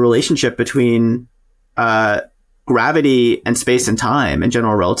the relationship between gravity and space and time and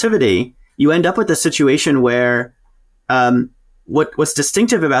general relativity, you end up with a situation where what's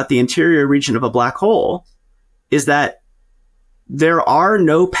distinctive about the interior region of a black hole is that there are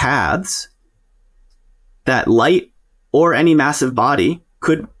no paths that light or any massive body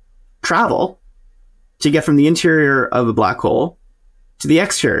could travel to get from the interior of a black hole to the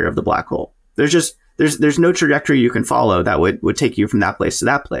exterior of the black hole. There's no trajectory you can follow that would take you from that place to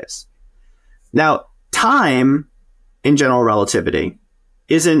that place. Now, time in general relativity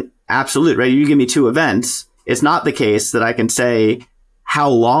isn't absolute, right? You give me two events. It's not the case that I can say how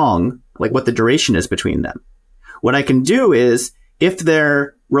long, what the duration is between them. What I can do is, if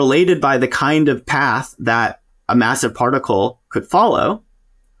they're related by the kind of path that a massive particle could follow,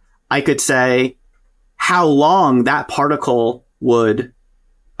 I could say how long that particle would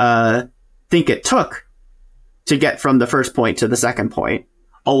think it took to get from the first point to the second point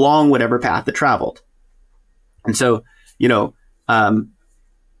along whatever path it traveled. And so,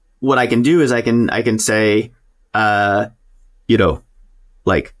 what I can do is I can say, I'm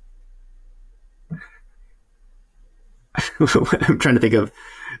trying to think of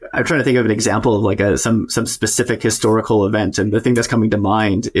an example of some specific historical event, and the thing that's coming to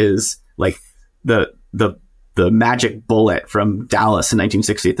mind is the magic bullet from Dallas in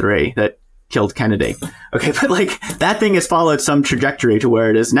 1963 that killed Kennedy. Okay, but that thing has followed some trajectory to where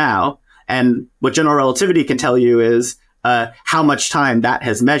it is now, and what general relativity can tell you is how much time that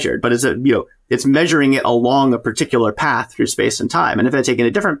has measured. But it's measuring it along a particular path through space and time, and if it had taken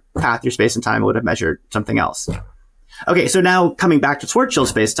a different path through space and time, it would have measured something else. Okay, so now coming back to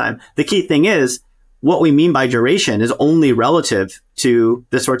Schwarzschild spacetime, the key thing is what we mean by duration is only relative to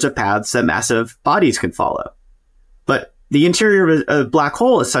the sorts of paths that massive bodies can follow. But the interior of a black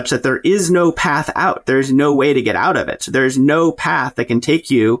hole is such that there is no path out. There's no way to get out of it. So there's no path that can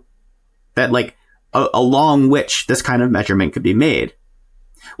take you along which this kind of measurement could be made,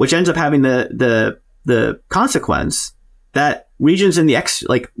 which ends up having the consequence that regions in the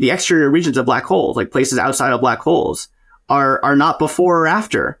exterior regions of black holes, places outside of black holes, are not before or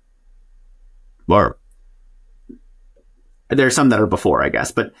after. Or there's some that are before, I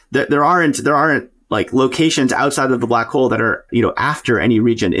guess, but there aren't locations outside of the black hole that are after any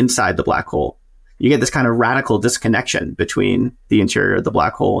region inside the black hole. You get this kind of radical disconnection between the interior of the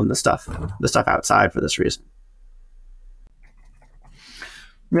black hole and the stuff outside for this reason.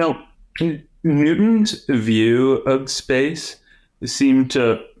 Now, Newton's view of space seemed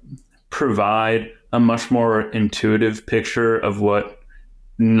to provide a much more intuitive picture of what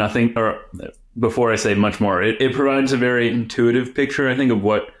nothing, or before I say much more, it provides a very intuitive picture, I think,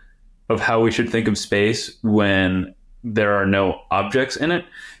 of how we should think of space when there are no objects in it.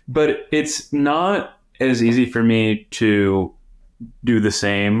 But it's not as easy for me to do the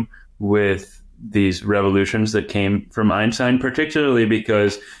same with these revolutions that came from Einstein, particularly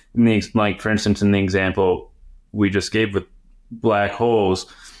because, for instance, in the example we just gave with black holes,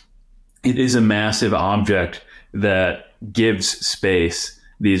 it is a massive object that gives space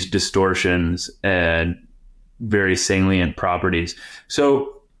these distortions and very salient properties.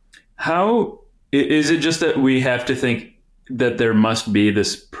 So how Is it just that we have to think that there must be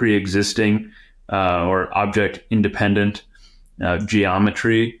this pre-existing or object-independent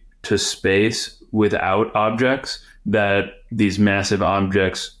geometry to space without objects, that these massive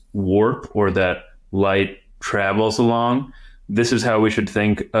objects warp or that light travels along? This is how we should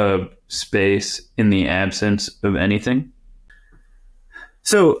think of space in the absence of anything?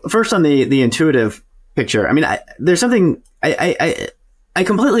 So first on the intuitive picture, I mean, there's something I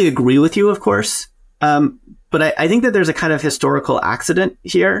completely agree with you, of course. But I think that there's a kind of historical accident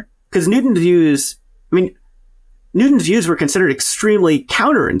here, because Newton's views were considered extremely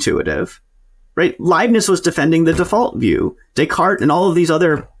counterintuitive, right? Leibniz was defending the default view. Descartes and all of these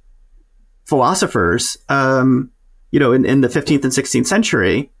other philosophers, in the 15th and 16th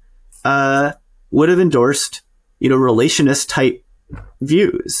century, would have endorsed, relationist type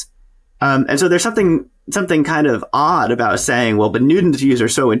views. And so there's something kind of odd about saying, well, but Newton's views are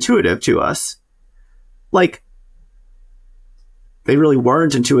so intuitive to us. Like, they really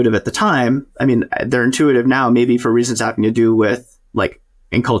weren't intuitive at the time. I mean, they're intuitive now, maybe for reasons having to do with like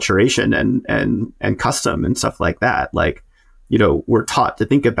enculturation and custom and stuff like that. Like, we're taught to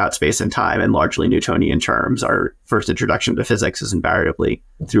think about space and time in largely Newtonian terms. Our first introduction to physics is invariably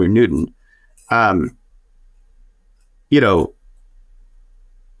through Newton.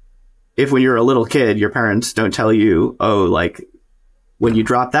 If when you're a little kid, your parents don't tell you, oh, like, when you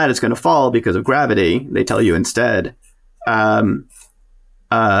drop that, it's going to fall because of gravity. They tell you instead, when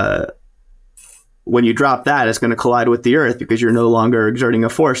you drop that, it's going to collide with the Earth because you're no longer exerting a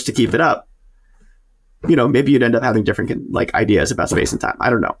force to keep it up. Maybe you'd end up having different ideas about space and time. I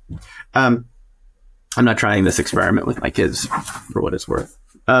don't know. I'm not trying this experiment with my kids for what it's worth.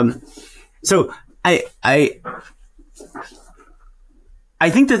 So I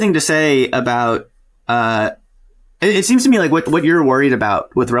think the thing to say about it seems to me like what you're worried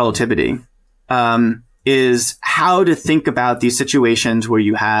about with relativity is how to think about these situations where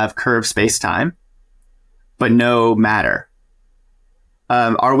you have curved space-time, but no matter.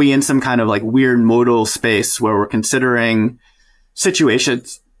 Are we in some kind of like weird modal space where we're considering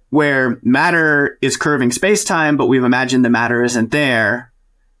situations where matter is curving space-time, but we've imagined the matter isn't there.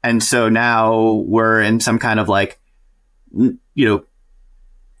 And so now we're in some kind of like,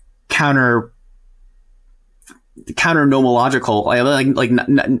 counter-nomological, like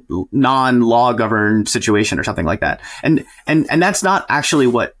non-law governed situation or something like that. And that's not actually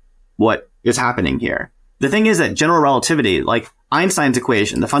what is happening here. The thing is that general relativity, like Einstein's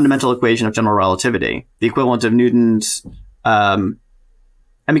equation, the fundamental equation of general relativity, the equivalent of Newton's, kind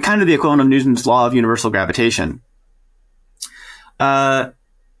of the equivalent of Newton's law of universal gravitation,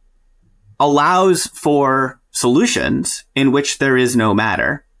 allows for solutions in which there is no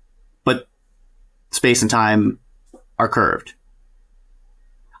matter, but space and time are curved.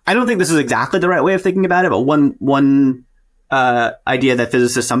 I don't think this is exactly the right way of thinking about it, but one idea that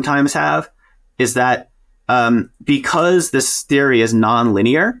physicists sometimes have is that because this theory is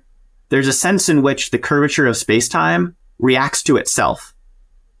nonlinear, there's a sense in which the curvature of space-time reacts to itself.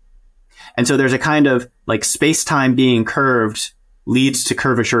 And so there's a kind of like space-time being curved leads to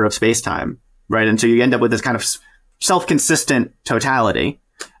curvature of space-time, right? And so you end up with this kind of self-consistent totality,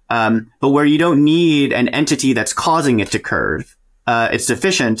 but where you don't need an entity that's causing it to curve. It's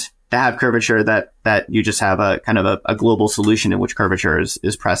sufficient to have curvature that you just have a kind of a global solution in which curvature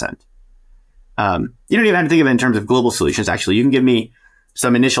is present. You don't even have to think of it in terms of global solutions, actually. You can give me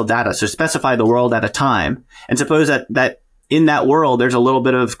some initial data. So specify the world at a time and suppose that in that world, there's a little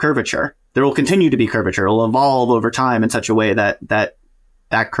bit of curvature. There will continue to be curvature. It will evolve over time in such a way that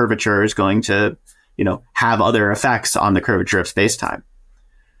curvature is going to, have other effects on the curvature of space-time.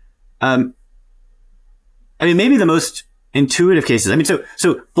 Maybe the most intuitive cases.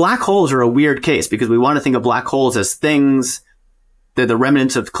 So black holes are a weird case because we want to think of black holes as things. They're the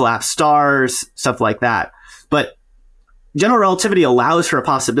remnants of collapsed stars, stuff like that. But general relativity allows for a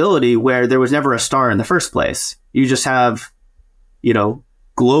possibility where there was never a star in the first place. You just have,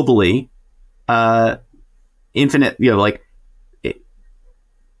 globally, infinite,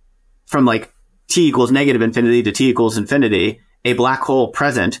 from like t equals negative infinity to t equals infinity, a black hole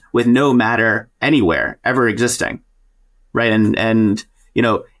present with no matter anywhere ever existing, right? And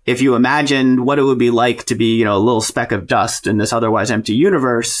if you imagined what it would be like to be, a little speck of dust in this otherwise empty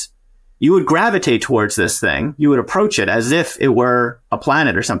universe, you would gravitate towards this thing. You would approach it as if it were a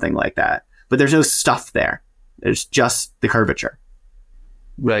planet or something like that. But there's no stuff there. There's just the curvature.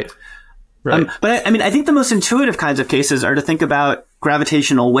 Right. But I think the most intuitive kinds of cases are to think about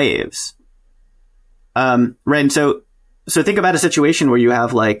gravitational waves. Right. And so think about a situation where you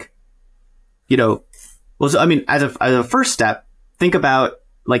have as a first step, think about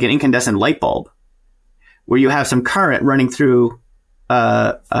like an incandescent light bulb, where you have some current running through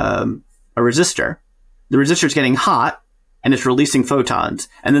a resistor. The resistor is getting hot and it's releasing photons.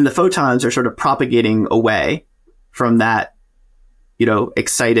 And then the photons are sort of propagating away from that,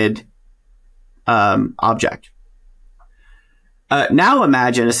 excited object. Now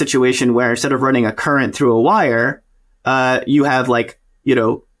imagine a situation where instead of running a current through a wire, you have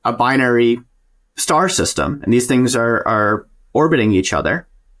a binary star system, and these things are orbiting each other,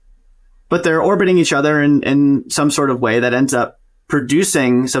 but they're orbiting each other in some sort of way that ends up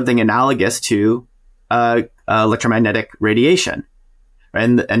producing something analogous to electromagnetic radiation.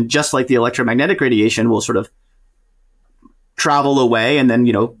 And just like the electromagnetic radiation will sort of travel away and then,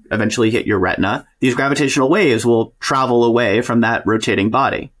 eventually hit your retina, these gravitational waves will travel away from that rotating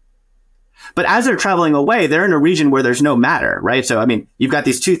body. But as they're traveling away, they're in a region where there's no matter, right? So, you've got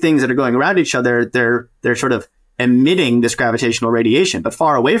these two things that are going around each other. They're sort of emitting this gravitational radiation, but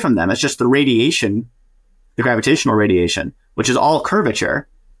far away from them, it's just the radiation, the gravitational radiation, which is all curvature,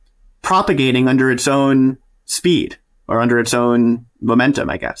 propagating under its own speed or under its own momentum,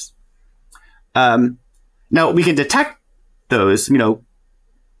 I guess. Now we can detect those,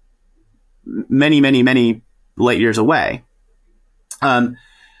 many, many, many light years away.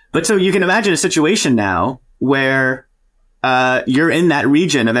 But so you can imagine a situation now where you're in that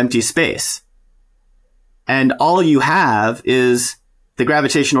region of empty space, and all you have is the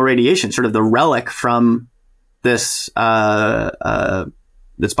gravitational radiation, sort of the relic from this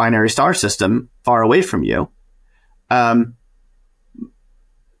this binary star system far away from you,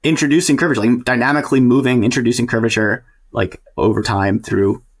 introducing curvature, like dynamically moving, introducing curvature, like over time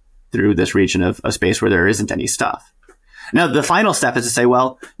through this region of space where there isn't any stuff. Now, the final step is to say,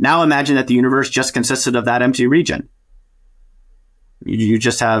 well, now imagine that the universe just consisted of that empty region. You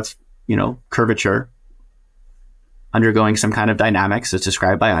just have, curvature undergoing some kind of dynamics as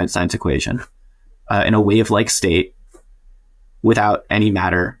described by Einstein's equation in a wave-like state without any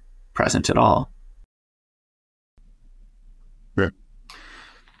matter present at all. Sure.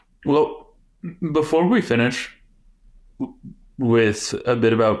 Well, before we finish with a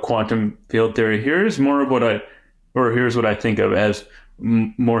bit about quantum field theory, here's what I think of as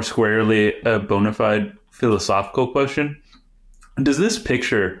more squarely a bona fide philosophical question. Does this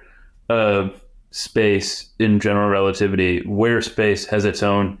picture of space in general relativity, where space has its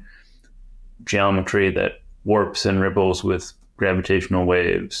own geometry that warps and ripples with gravitational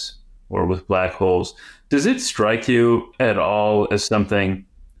waves or with black holes, does it strike you at all as something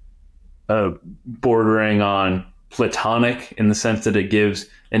bordering on Platonic in the sense that it gives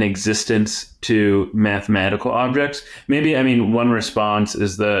an existence to mathematical objects? Maybe, one response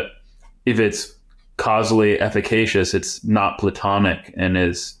is that if it's causally efficacious, it's not Platonic and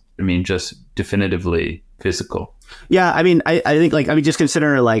is, just definitively physical. Yeah, I think just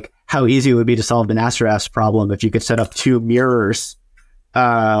consider how easy it would be to solve the Nassareff's problem if you could set up two mirrors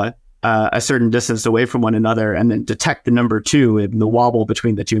a certain distance away from one another and then detect the number 2 in the wobble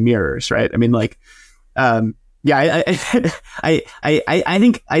between the two mirrors, right? Yeah, I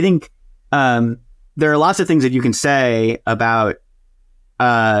think there are lots of things that you can say about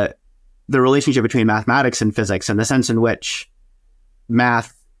the relationship between mathematics and physics, and the sense in which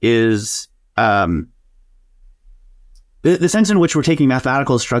math is the sense in which we're taking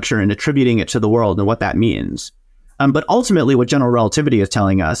mathematical structure and attributing it to the world and what that means. But ultimately, what general relativity is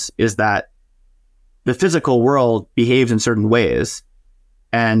telling us is that the physical world behaves in certain ways,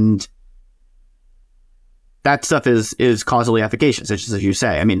 and that stuff is causally efficacious, just as you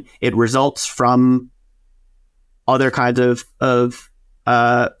say. It results from other kinds of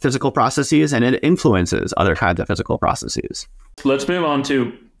physical processes, and it influences other kinds of physical processes. Let's move on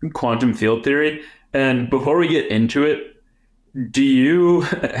to quantum field theory. And before we get into it, do you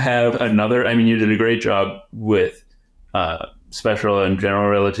have another, you did a great job with special and general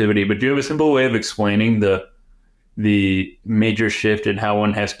relativity, but do you have a simple way of explaining the major shift in how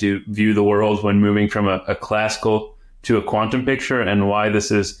one has to view the world when moving from a classical to a quantum picture, and why this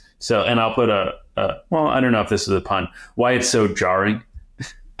is so, and I'll put well, I don't know if this is a pun, why it's so jarring?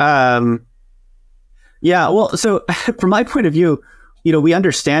 Yeah, well, so from my point of view, we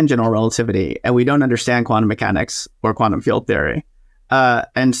understand general relativity and we don't understand quantum mechanics or quantum field theory.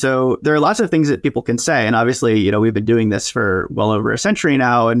 And so there are lots of things that people can say. And obviously, we've been doing this for well over a century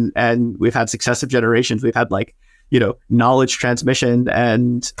now, and we've had successive generations. We've had knowledge transmission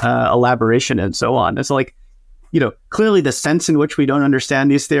and elaboration and so on. It's clearly the sense in which we don't understand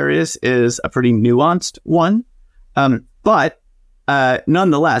these theories is a pretty nuanced one. But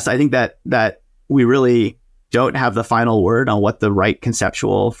nonetheless, I think that we really don't have the final word on what the right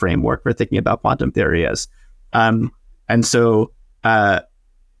conceptual framework for thinking about quantum theory is. And so I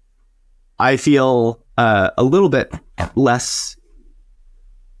feel a little bit less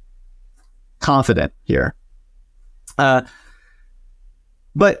confident here. But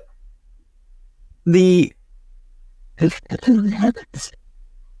the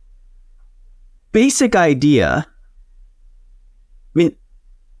basic idea, I mean,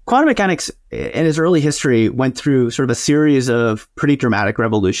 quantum mechanics in its early history went through sort of a series of pretty dramatic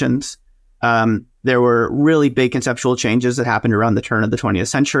revolutions. There were really big conceptual changes that happened around the turn of the 20th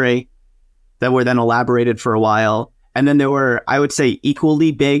century that were then elaborated for a while. And then there were, I would say,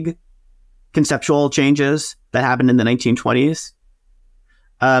 equally big conceptual changes that happened in the 1920s.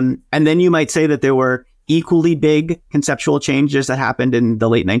 And then you might say that there were equally big conceptual changes that happened in the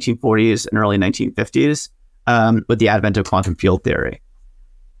late 1940s and early 1950s with the advent of quantum field theory.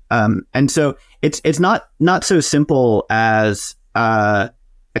 And so it's not so simple as a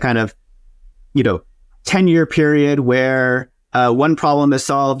kind of 10-year period where one problem is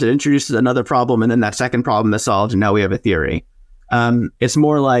solved, it introduces another problem, and then that second problem is solved, and now we have a theory. It's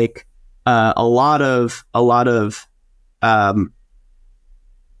more like a lot of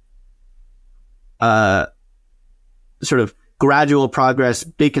sort of gradual progress,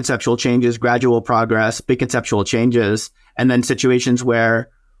 big conceptual changes, gradual progress, big conceptual changes, and then situations where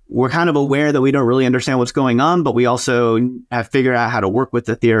we're kind of aware that we don't really understand what's going on, but we also have figured out how to work with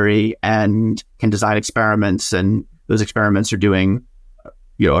the theory and can design experiments, and those experiments are doing,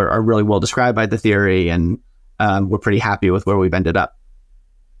 are really well described by the theory, and we're pretty happy with where we've ended up.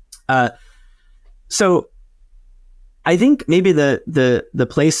 So I think maybe the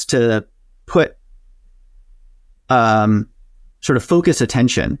place to put sort of focus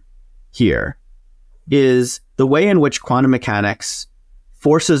attention here is the way in which quantum mechanics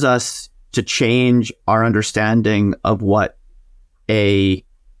forces us to change our understanding of what a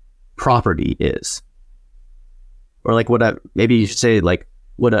property is, or like maybe you should say like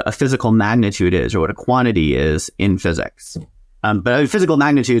what a physical magnitude is, or what a quantity is in physics. But physical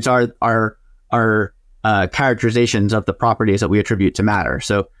magnitudes are characterizations of the properties that we attribute to matter.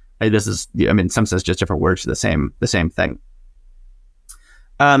 So this is, in some sense, just different words for the same thing.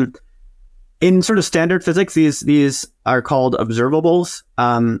 In sort of standard physics, these are called observables.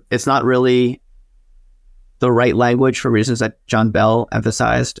 It's not really the right language for reasons that John Bell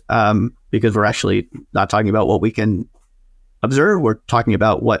emphasized, because we're actually not talking about what we can observe. We're talking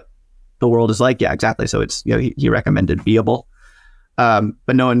about what the world is like. Yeah, exactly. So it's, he recommended beable,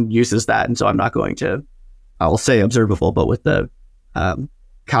 but no one uses that. And so I'm not going to, I'll say observable, but with the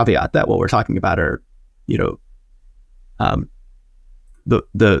caveat that what we're talking about are,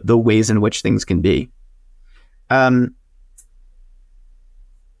 the ways in which things can be.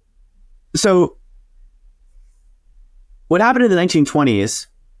 So what happened in the 1920s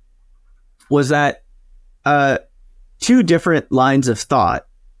was that two different lines of thought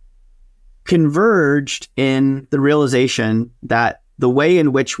converged in the realization that the way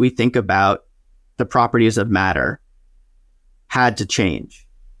in which we think about the properties of matter had to change.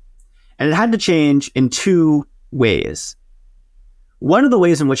 And it had to change in two ways. One of the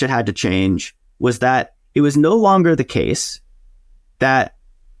ways in which it had to change was that it was no longer the case that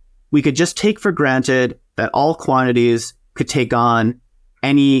we could just take for granted that all quantities could take on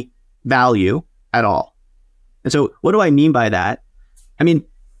any value at all. And so what do I mean by that? I mean,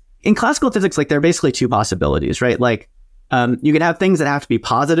 in classical physics, like there are basically two possibilities, right? Like you can have things that have to be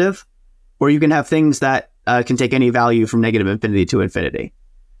positive, or you can have things that can take any value from negative infinity to infinity.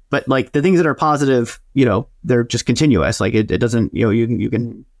 But like the things that are positive, they're just continuous. Like it doesn't, you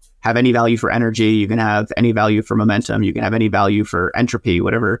can have any value for energy. You can have any value for momentum. You can have any value for entropy,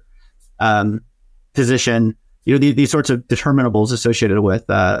 whatever position. These sorts of determinables associated with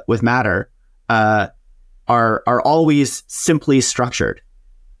matter are always simply structured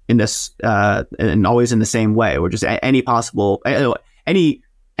in this and always in the same way. Or just any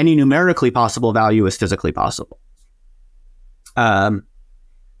numerically possible value is physically possible.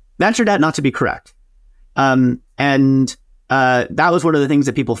 That turned out not to be correct. And that was one of the things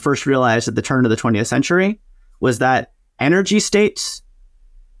that people first realized at the turn of the 20th century, was that energy states,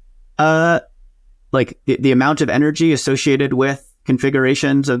 like the amount of energy associated with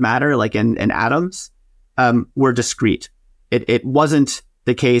configurations of matter, like in atoms, were discrete. It wasn't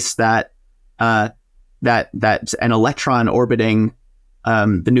the case that an electron orbiting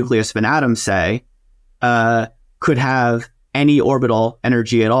the nucleus of an atom, say, could have any orbital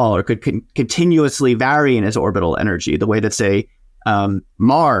energy at all, or could continuously vary in its orbital energy, the way that, say,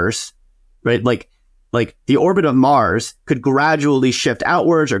 Mars, right? Like the orbit of Mars could gradually shift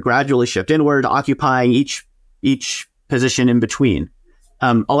outwards or gradually shift inward, occupying each position in between.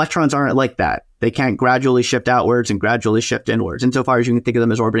 Electrons aren't like that. They can't gradually shift outwards and gradually shift inwards. Insofar as you can think of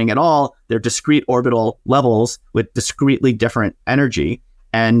them as orbiting at all, they're discrete orbital levels with discretely different energy,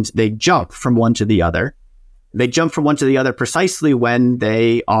 and they jump from one to the other. They jump from one to the other precisely when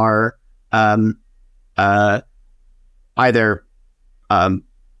they are either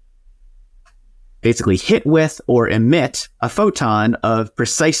basically hit with or emit a photon of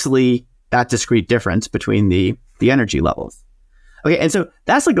precisely that discrete difference between the energy levels. Okay, and so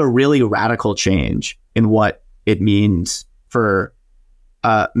that's like a really radical change in what it means for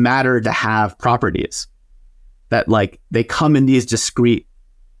matter to have properties that like they come in these discrete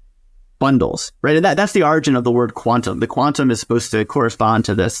bundles, right? And that's the origin of the word quantum. The quantum is supposed to correspond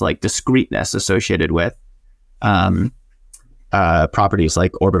to this like discreteness associated with properties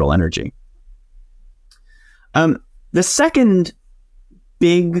like orbital energy. The second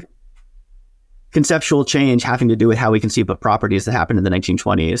big conceptual change having to do with how we conceive of properties that happened in the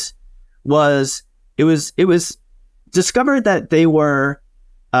 1920s was it was discovered that they were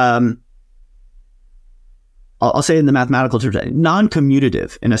I'll say in the mathematical terms,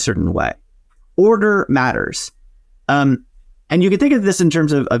 non-commutative in a certain way. Order matters. And you can think of this in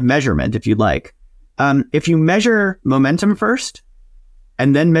terms of measurement, if you'd like. If you measure momentum first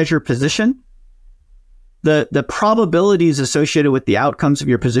and then measure position, the probabilities associated with the outcomes of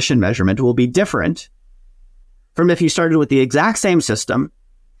your position measurement will be different from if you started with the exact same system,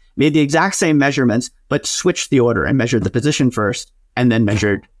 made the exact same measurements, but switched the order and measured the position first and then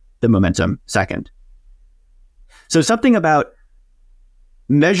measured the momentum second. So something about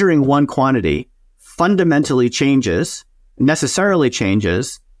measuring one quantity fundamentally necessarily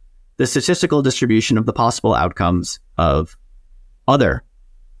changes the statistical distribution of the possible outcomes of other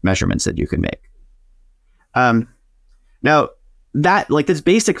measurements that you can make. Now that like this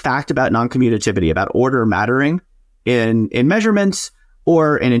basic fact about non-commutativity, about order mattering in measurements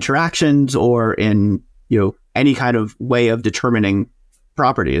or in interactions or in, any kind of way of determining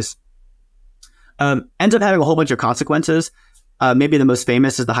properties, ends up having a whole bunch of consequences. Maybe the most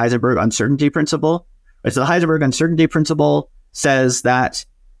famous is the Heisenberg uncertainty principle. Right? So the Heisenberg uncertainty principle says that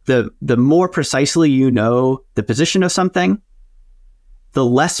the more precisely you know the position of something, the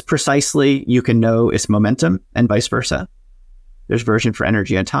less precisely you can know its momentum, and vice versa. There's version for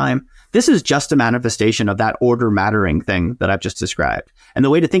energy and time. This is just a manifestation of that order mattering thing that I've just described. And the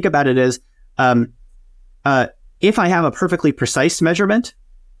way to think about it is, if I have a perfectly precise measurement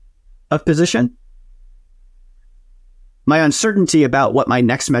of position, my uncertainty about what my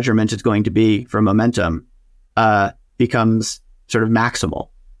next measurement is going to be for momentum becomes sort of maximal.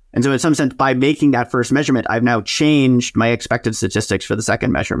 And so in some sense, by making that first measurement, I've now changed my expected statistics for the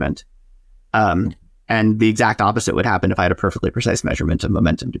second measurement. And the exact opposite would happen if I had a perfectly precise measurement of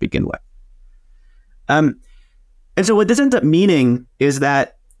momentum to begin with. And so what this ends up meaning is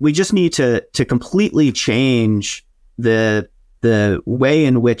that we just need to completely change the way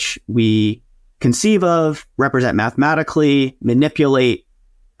in which we conceive of, represent mathematically, manipulate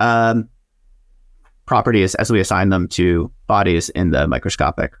properties as we assign them to bodies in the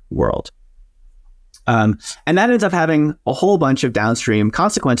microscopic world. And that ends up having a whole bunch of downstream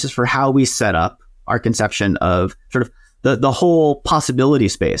consequences for how we set up our conception of sort of the whole possibility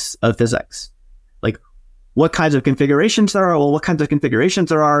space of physics. Like what kinds of configurations there are, what kinds of configurations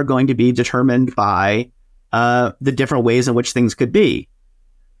there are going to be determined by the different ways in which things could be.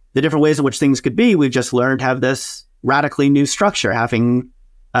 The different ways in which things could be, we've just learned have this radically new structure, having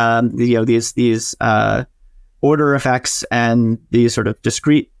these order effects and these sort of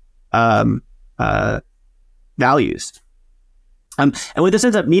discrete values. And what this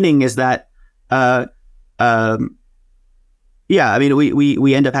ends up meaning is that, we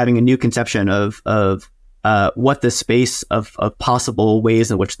end up having a new conception of what the space of possible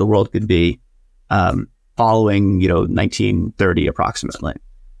ways in which the world could be following, 1930 approximately.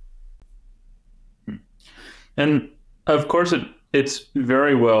 And of course, it's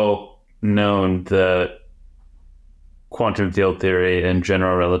very well known that quantum field theory and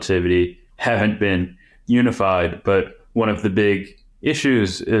general relativity haven't been unified, but one of the big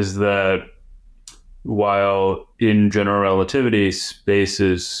issues is that while in general relativity, space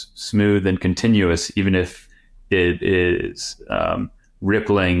is smooth and continuous, even if it is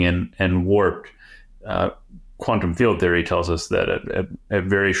rippling and warped, quantum field theory tells us that at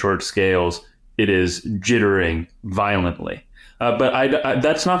very short scales, it is jittering violently. But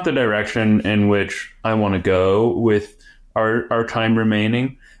that's not the direction in which I want to go with our time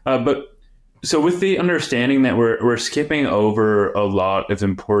remaining. So with the understanding that we're skipping over a lot of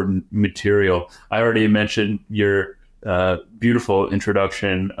important material, I already mentioned your beautiful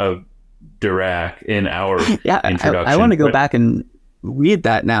introduction of Dirac in our introduction. I want to go back and read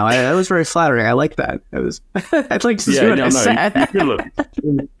that now. That was very flattering. I like that. I'd like to see what I said.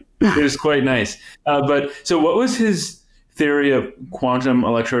 It was quite nice. But so what was his theory of quantum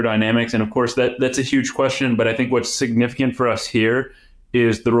electrodynamics? And of course, that's a huge question. But I think what's significant for us here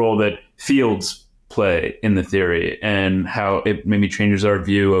is the role that fields play in the theory and how it maybe changes our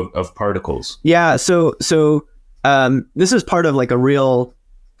view of particles. Yeah. So this is part of like a real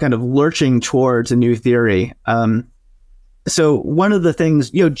kind of lurching towards a new theory. So one of the things,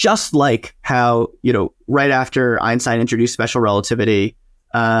 just like how, right after Einstein introduced special relativity,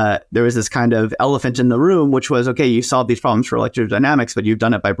 there was this kind of elephant in the room, which was, okay, you solved these problems for electrodynamics, but you've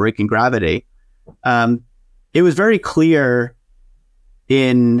done it by breaking gravity. It was very clear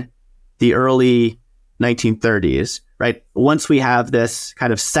in the early 1930s, right? Once we have this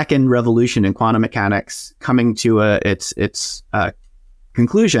kind of second revolution in quantum mechanics coming to its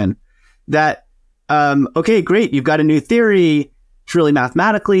conclusion, that, okay, great, you've got a new theory. It's really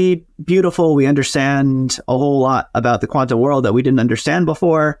mathematically beautiful. We understand a whole lot about the quantum world that we didn't understand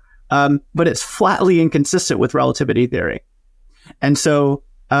before, but it's flatly inconsistent with relativity theory. And so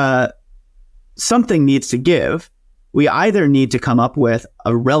something needs to give. We either need to come up with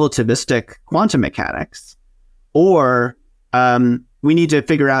a relativistic quantum mechanics, or we need to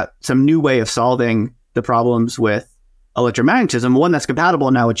figure out some new way of solving the problems with electromagnetism, one that's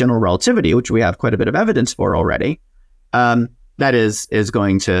compatible now with general relativity, which we have quite a bit of evidence for already. That is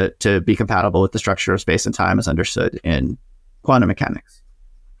going to be compatible with the structure of space and time as understood in quantum mechanics.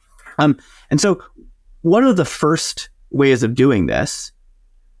 And so one of the first ways of doing this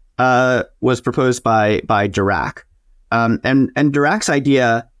was proposed by Dirac. And Dirac's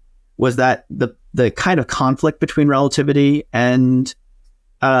idea was that the kind of conflict between relativity and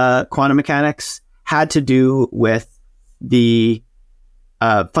quantum mechanics had to do with the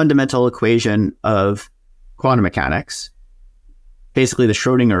fundamental equation of quantum mechanics, basically the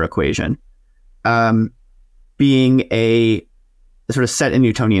Schrödinger equation, being a sort of set in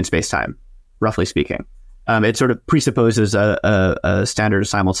Newtonian spacetime, roughly speaking. It sort of presupposes a standard of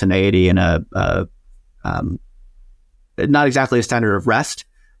simultaneity and not exactly a standard of rest,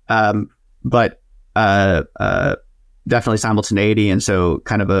 but definitely simultaneity, and so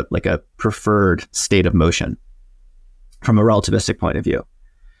kind of like a preferred state of motion from a relativistic point of view.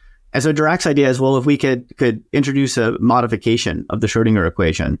 And so Dirac's idea is, well, if we could introduce a modification of the Schrödinger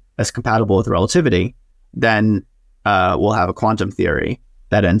equation that's compatible with relativity, then we'll have a quantum theory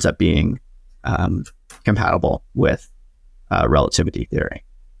that ends up being compatible with relativity theory.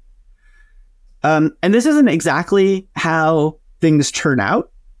 And this isn't exactly how things turn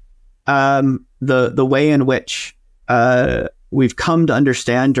out. The way in which we've come to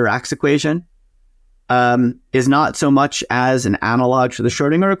understand Dirac's equation is not so much as an analog for the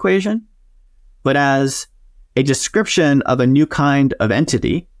Schrödinger equation, but as a description of a new kind of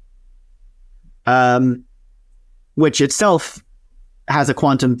entity, which itself has a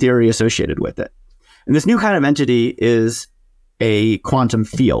quantum theory associated with it. And this new kind of entity is a quantum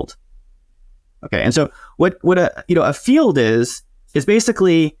field. Okay, and so what a field is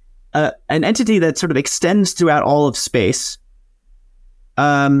basically an entity that sort of extends throughout all of space,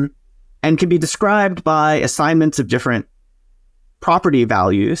 and can be described by assignments of different property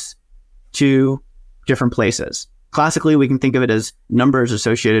values to different places. Classically, we can think of it as numbers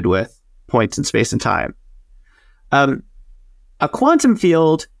associated with points in space and time. A quantum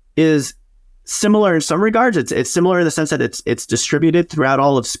field is similar in some regards. It's similar in the sense that it's distributed throughout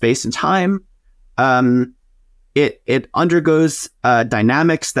all of space and time. It undergoes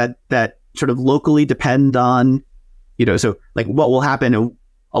dynamics that sort of locally depend on, so like what will happen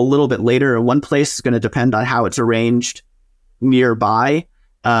a little bit later in one place is going to depend on how it's arranged nearby.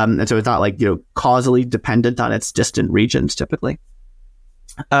 And so it's not like, causally dependent on its distant regions typically.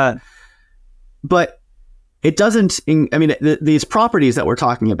 But it doesn't, these properties that we're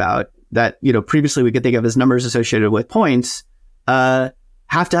talking about that, previously we could think of as numbers associated with points, have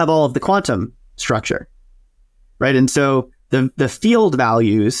to have all of the quantum structure, right? And so the field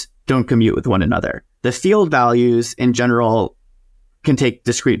values don't commute with one another. The field values in general can take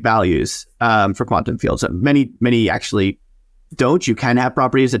discrete values for quantum fields. Many actually don't. You can have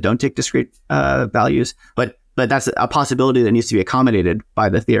properties that don't take discrete values, but that's a possibility that needs to be accommodated by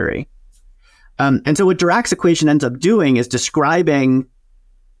the theory. And so what Dirac's equation ends up doing is describing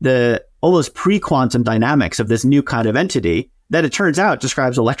all those pre-quantum dynamics of this new kind of entity that it turns out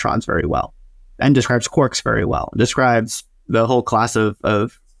describes electrons very well, and describes quarks very well, describes the whole class of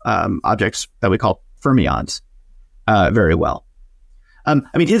objects that we call fermions very well.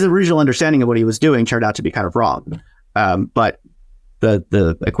 His original understanding of what he was doing turned out to be kind of wrong, but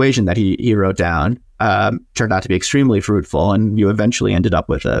the equation that he wrote down turned out to be extremely fruitful, and you eventually ended up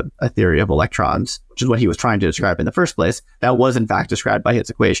with a theory of electrons, which is what he was trying to describe in the first place. That was in fact described by his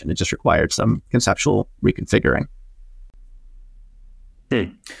equation. It just required some conceptual reconfiguring.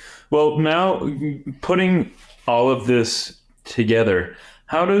 Well, now putting all of this together,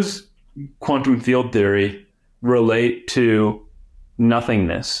 how does quantum field theory relate to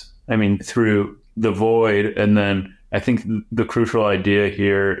nothingness? I mean, through the void, and then I think the crucial idea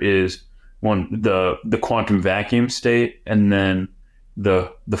here is the quantum vacuum state, and then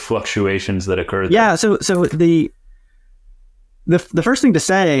the fluctuations that occur there. Yeah. So the first thing to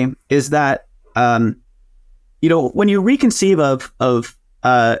say is that when you reconceive of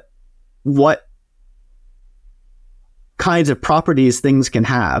what kinds of properties things can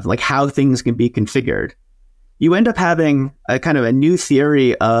have, like how things can be configured, you end up having a kind of a new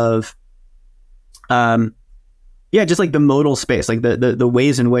theory of just like the modal space, like the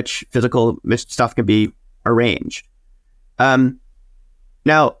ways in which physical stuff can be arranged.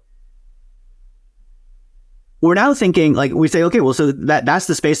 Now, we're now thinking, like, we say, okay, well, so that's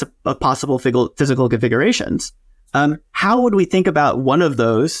the space of possible physical configurations. How would we think about one of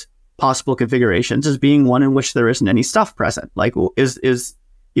those possible configurations as being one in which there isn't any stuff present? Like, is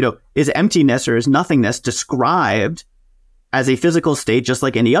emptiness or is nothingness described as a physical state, just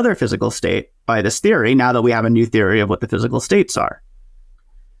like any other physical state, by this theory, now that we have a new theory of what the physical states are?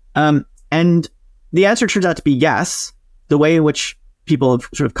 And the answer turns out to be yes. The way in which people have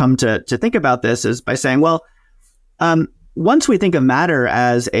sort of come to think about this is by saying, well, once we think of matter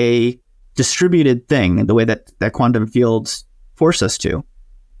as a distributed thing, the way that quantum fields force us to,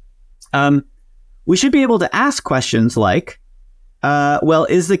 we should be able to ask questions like, well,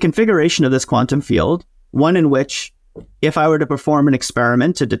 is the configuration of this quantum field one in which, if I were to perform an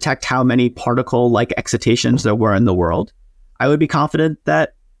experiment to detect how many particle-like excitations there were in the world, I would be confident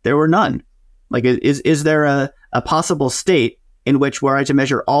that there were none? Like, is there a possible state in which, were I to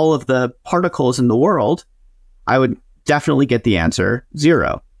measure all of the particles in the world, I would definitely get the answer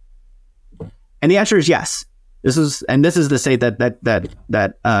 0? And the answer is yes. This is the state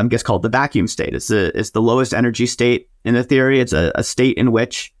that gets called the vacuum state. It's the lowest energy state in the theory. It's a state in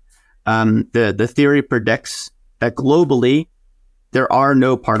which the theory predicts that globally there are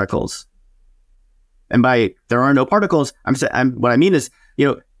no particles. And by there are no particles, what I mean is,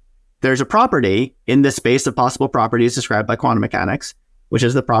 there's a property in this space of possible properties described by quantum mechanics, which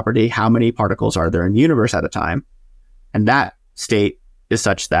is the property, how many particles are there in the universe at a time? And that state is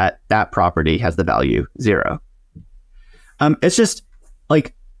such that that property has the value 0. It's just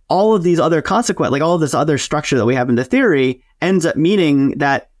like all of these other all of this other structure that we have in the theory ends up meaning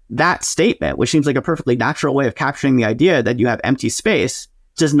that statement, which seems like a perfectly natural way of capturing the idea that you have empty space,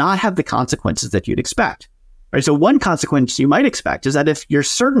 does not have the consequences that you'd expect. Right? So one consequence you might expect is that if you're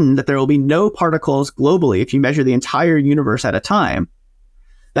certain that there will be no particles globally, if you measure the entire universe at a time,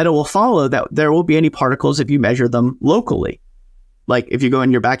 that it will follow that there will be any particles if you measure them locally. Like if you go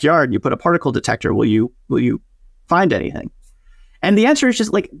in your backyard, you put a particle detector, will you find anything? And the answer is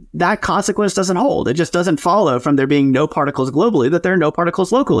just like that consequence doesn't hold. It just doesn't follow from there being no particles globally that there are no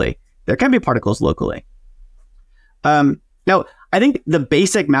particles locally. There can be particles locally. Now, I think the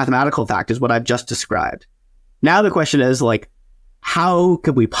basic mathematical fact is what I've just described. Now the question is, like, how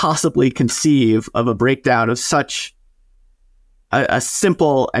could we possibly conceive of a breakdown of such a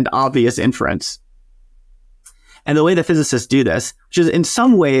simple and obvious inference? And the way that physicists do this, which is in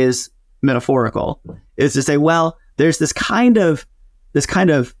some ways metaphorical, is to say, well, there's this kind of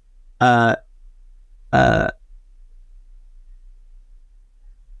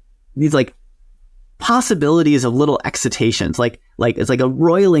these like possibilities of little excitations, like it's like a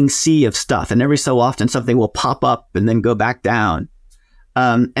roiling sea of stuff, and every so often something will pop up and then go back down.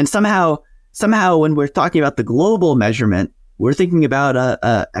 And somehow when we're talking about the global measurement, we're thinking about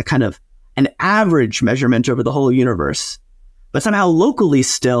a kind of an average measurement over the whole universe. But somehow locally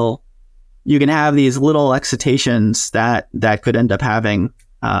still, you can have these little excitations that could end up having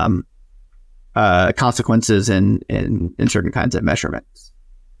consequences in certain kinds of measurements.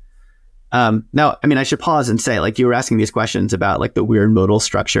 Now, I mean, I should pause and say, like, you were asking these questions about like the weird modal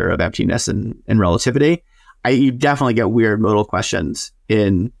structure of emptiness and relativity. You definitely get weird modal questions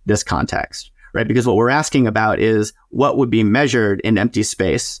in this context, right? Because what we're asking about is what would be measured in empty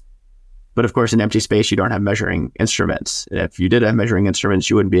space. But of course, in empty space, you don't have measuring instruments. If you did have measuring instruments,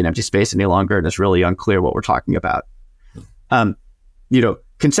 you wouldn't be in empty space any longer. And it's really unclear what we're talking about.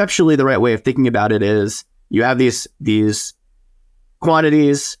 Conceptually, the right way of thinking about it is you have these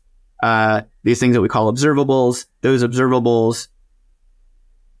quantities, these things that we call observables. Those observables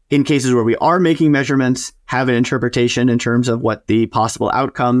in cases where we are making measurements, have an interpretation in terms of what the possible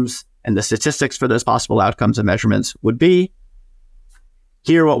outcomes and the statistics for those possible outcomes and measurements would be.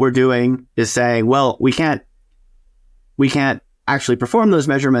 Here, what we're doing is saying, well, we can't actually perform those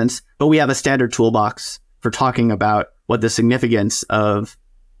measurements, but we have a standard toolbox for talking about what the significance of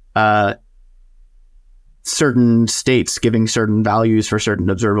certain states giving certain values for certain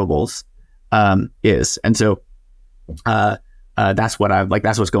observables is. And so that's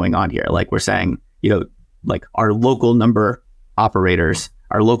what's going on here. Like we're saying, like our local number operators,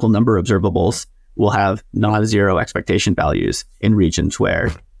 our local number observables will have non-zero expectation values in regions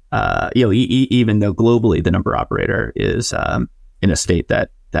where, even though globally the number operator is in a state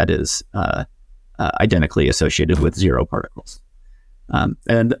that is identically associated with zero particles.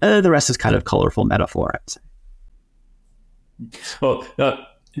 And the rest is kind of colorful metaphor, I'd say. Well,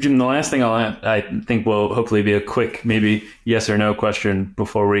 Jim, the last thing I think will hopefully be a quick, maybe yes or no question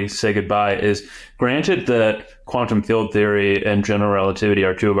before we say goodbye is, granted that quantum field theory and general relativity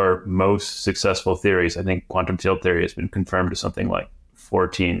are two of our most successful theories. I think quantum field theory has been confirmed to something like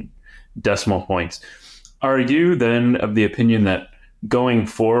 14 decimal points. Are you then of the opinion that going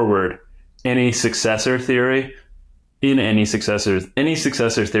forward, any successor theory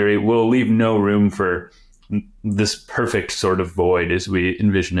theory will leave no room for this perfect sort of void as we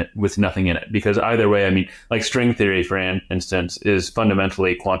envision it with nothing in it? Because either way, I mean, like string theory, for instance, is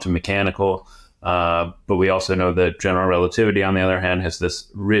fundamentally quantum mechanical. But we also know that general relativity, on the other hand, has this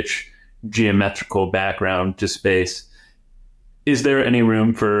rich geometrical background to space. Is there any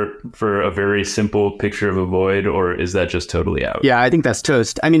room for a very simple picture of a void, or is that just totally out? Yeah, I think that's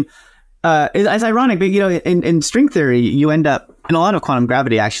toast. I mean, it's ironic, but in string theory, you end up, in a lot of quantum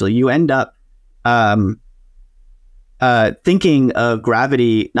gravity, actually, you end up thinking of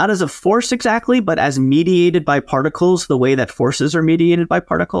gravity not as a force exactly, but as mediated by particles, the way that forces are mediated by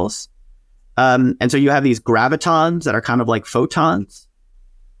particles. And so you have these gravitons that are kind of like photons.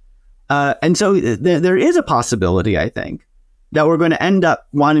 And so there is a possibility, I think, that we're going to end up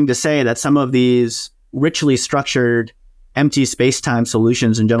wanting to say that some of these richly structured empty space-time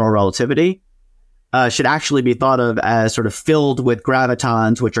solutions in general relativity should actually be thought of as sort of filled with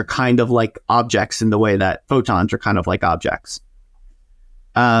gravitons, which are kind of like objects in the way that photons are kind of like objects.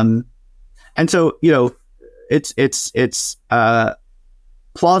 And so, it's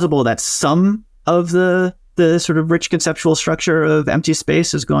plausible that some of the sort of rich conceptual structure of empty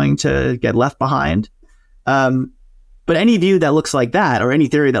space is going to get left behind. But any view that looks like that, or any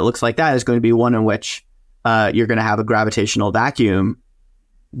theory that looks like that, is going to be one in which you're going to have a gravitational vacuum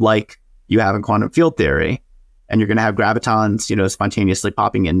like you have in quantum field theory, and you're going to have gravitons, spontaneously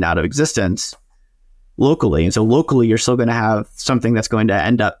popping in and out of existence locally. And so locally, you're still going to have something that's going to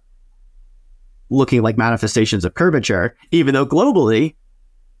end up looking like manifestations of curvature, even though globally,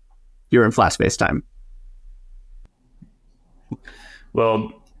 you're in flat space-time.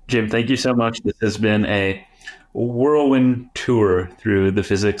 Well, Jim, thank you so much. This has been a whirlwind tour through the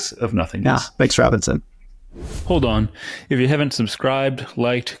physics of nothingness. Yeah, thanks, Robinson. Hold on. If you haven't subscribed,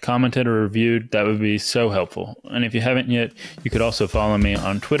 liked, commented, or reviewed, that would be so helpful. And if you haven't yet, you could also follow me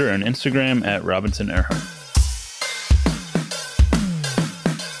on Twitter and Instagram at Robinson Earhart.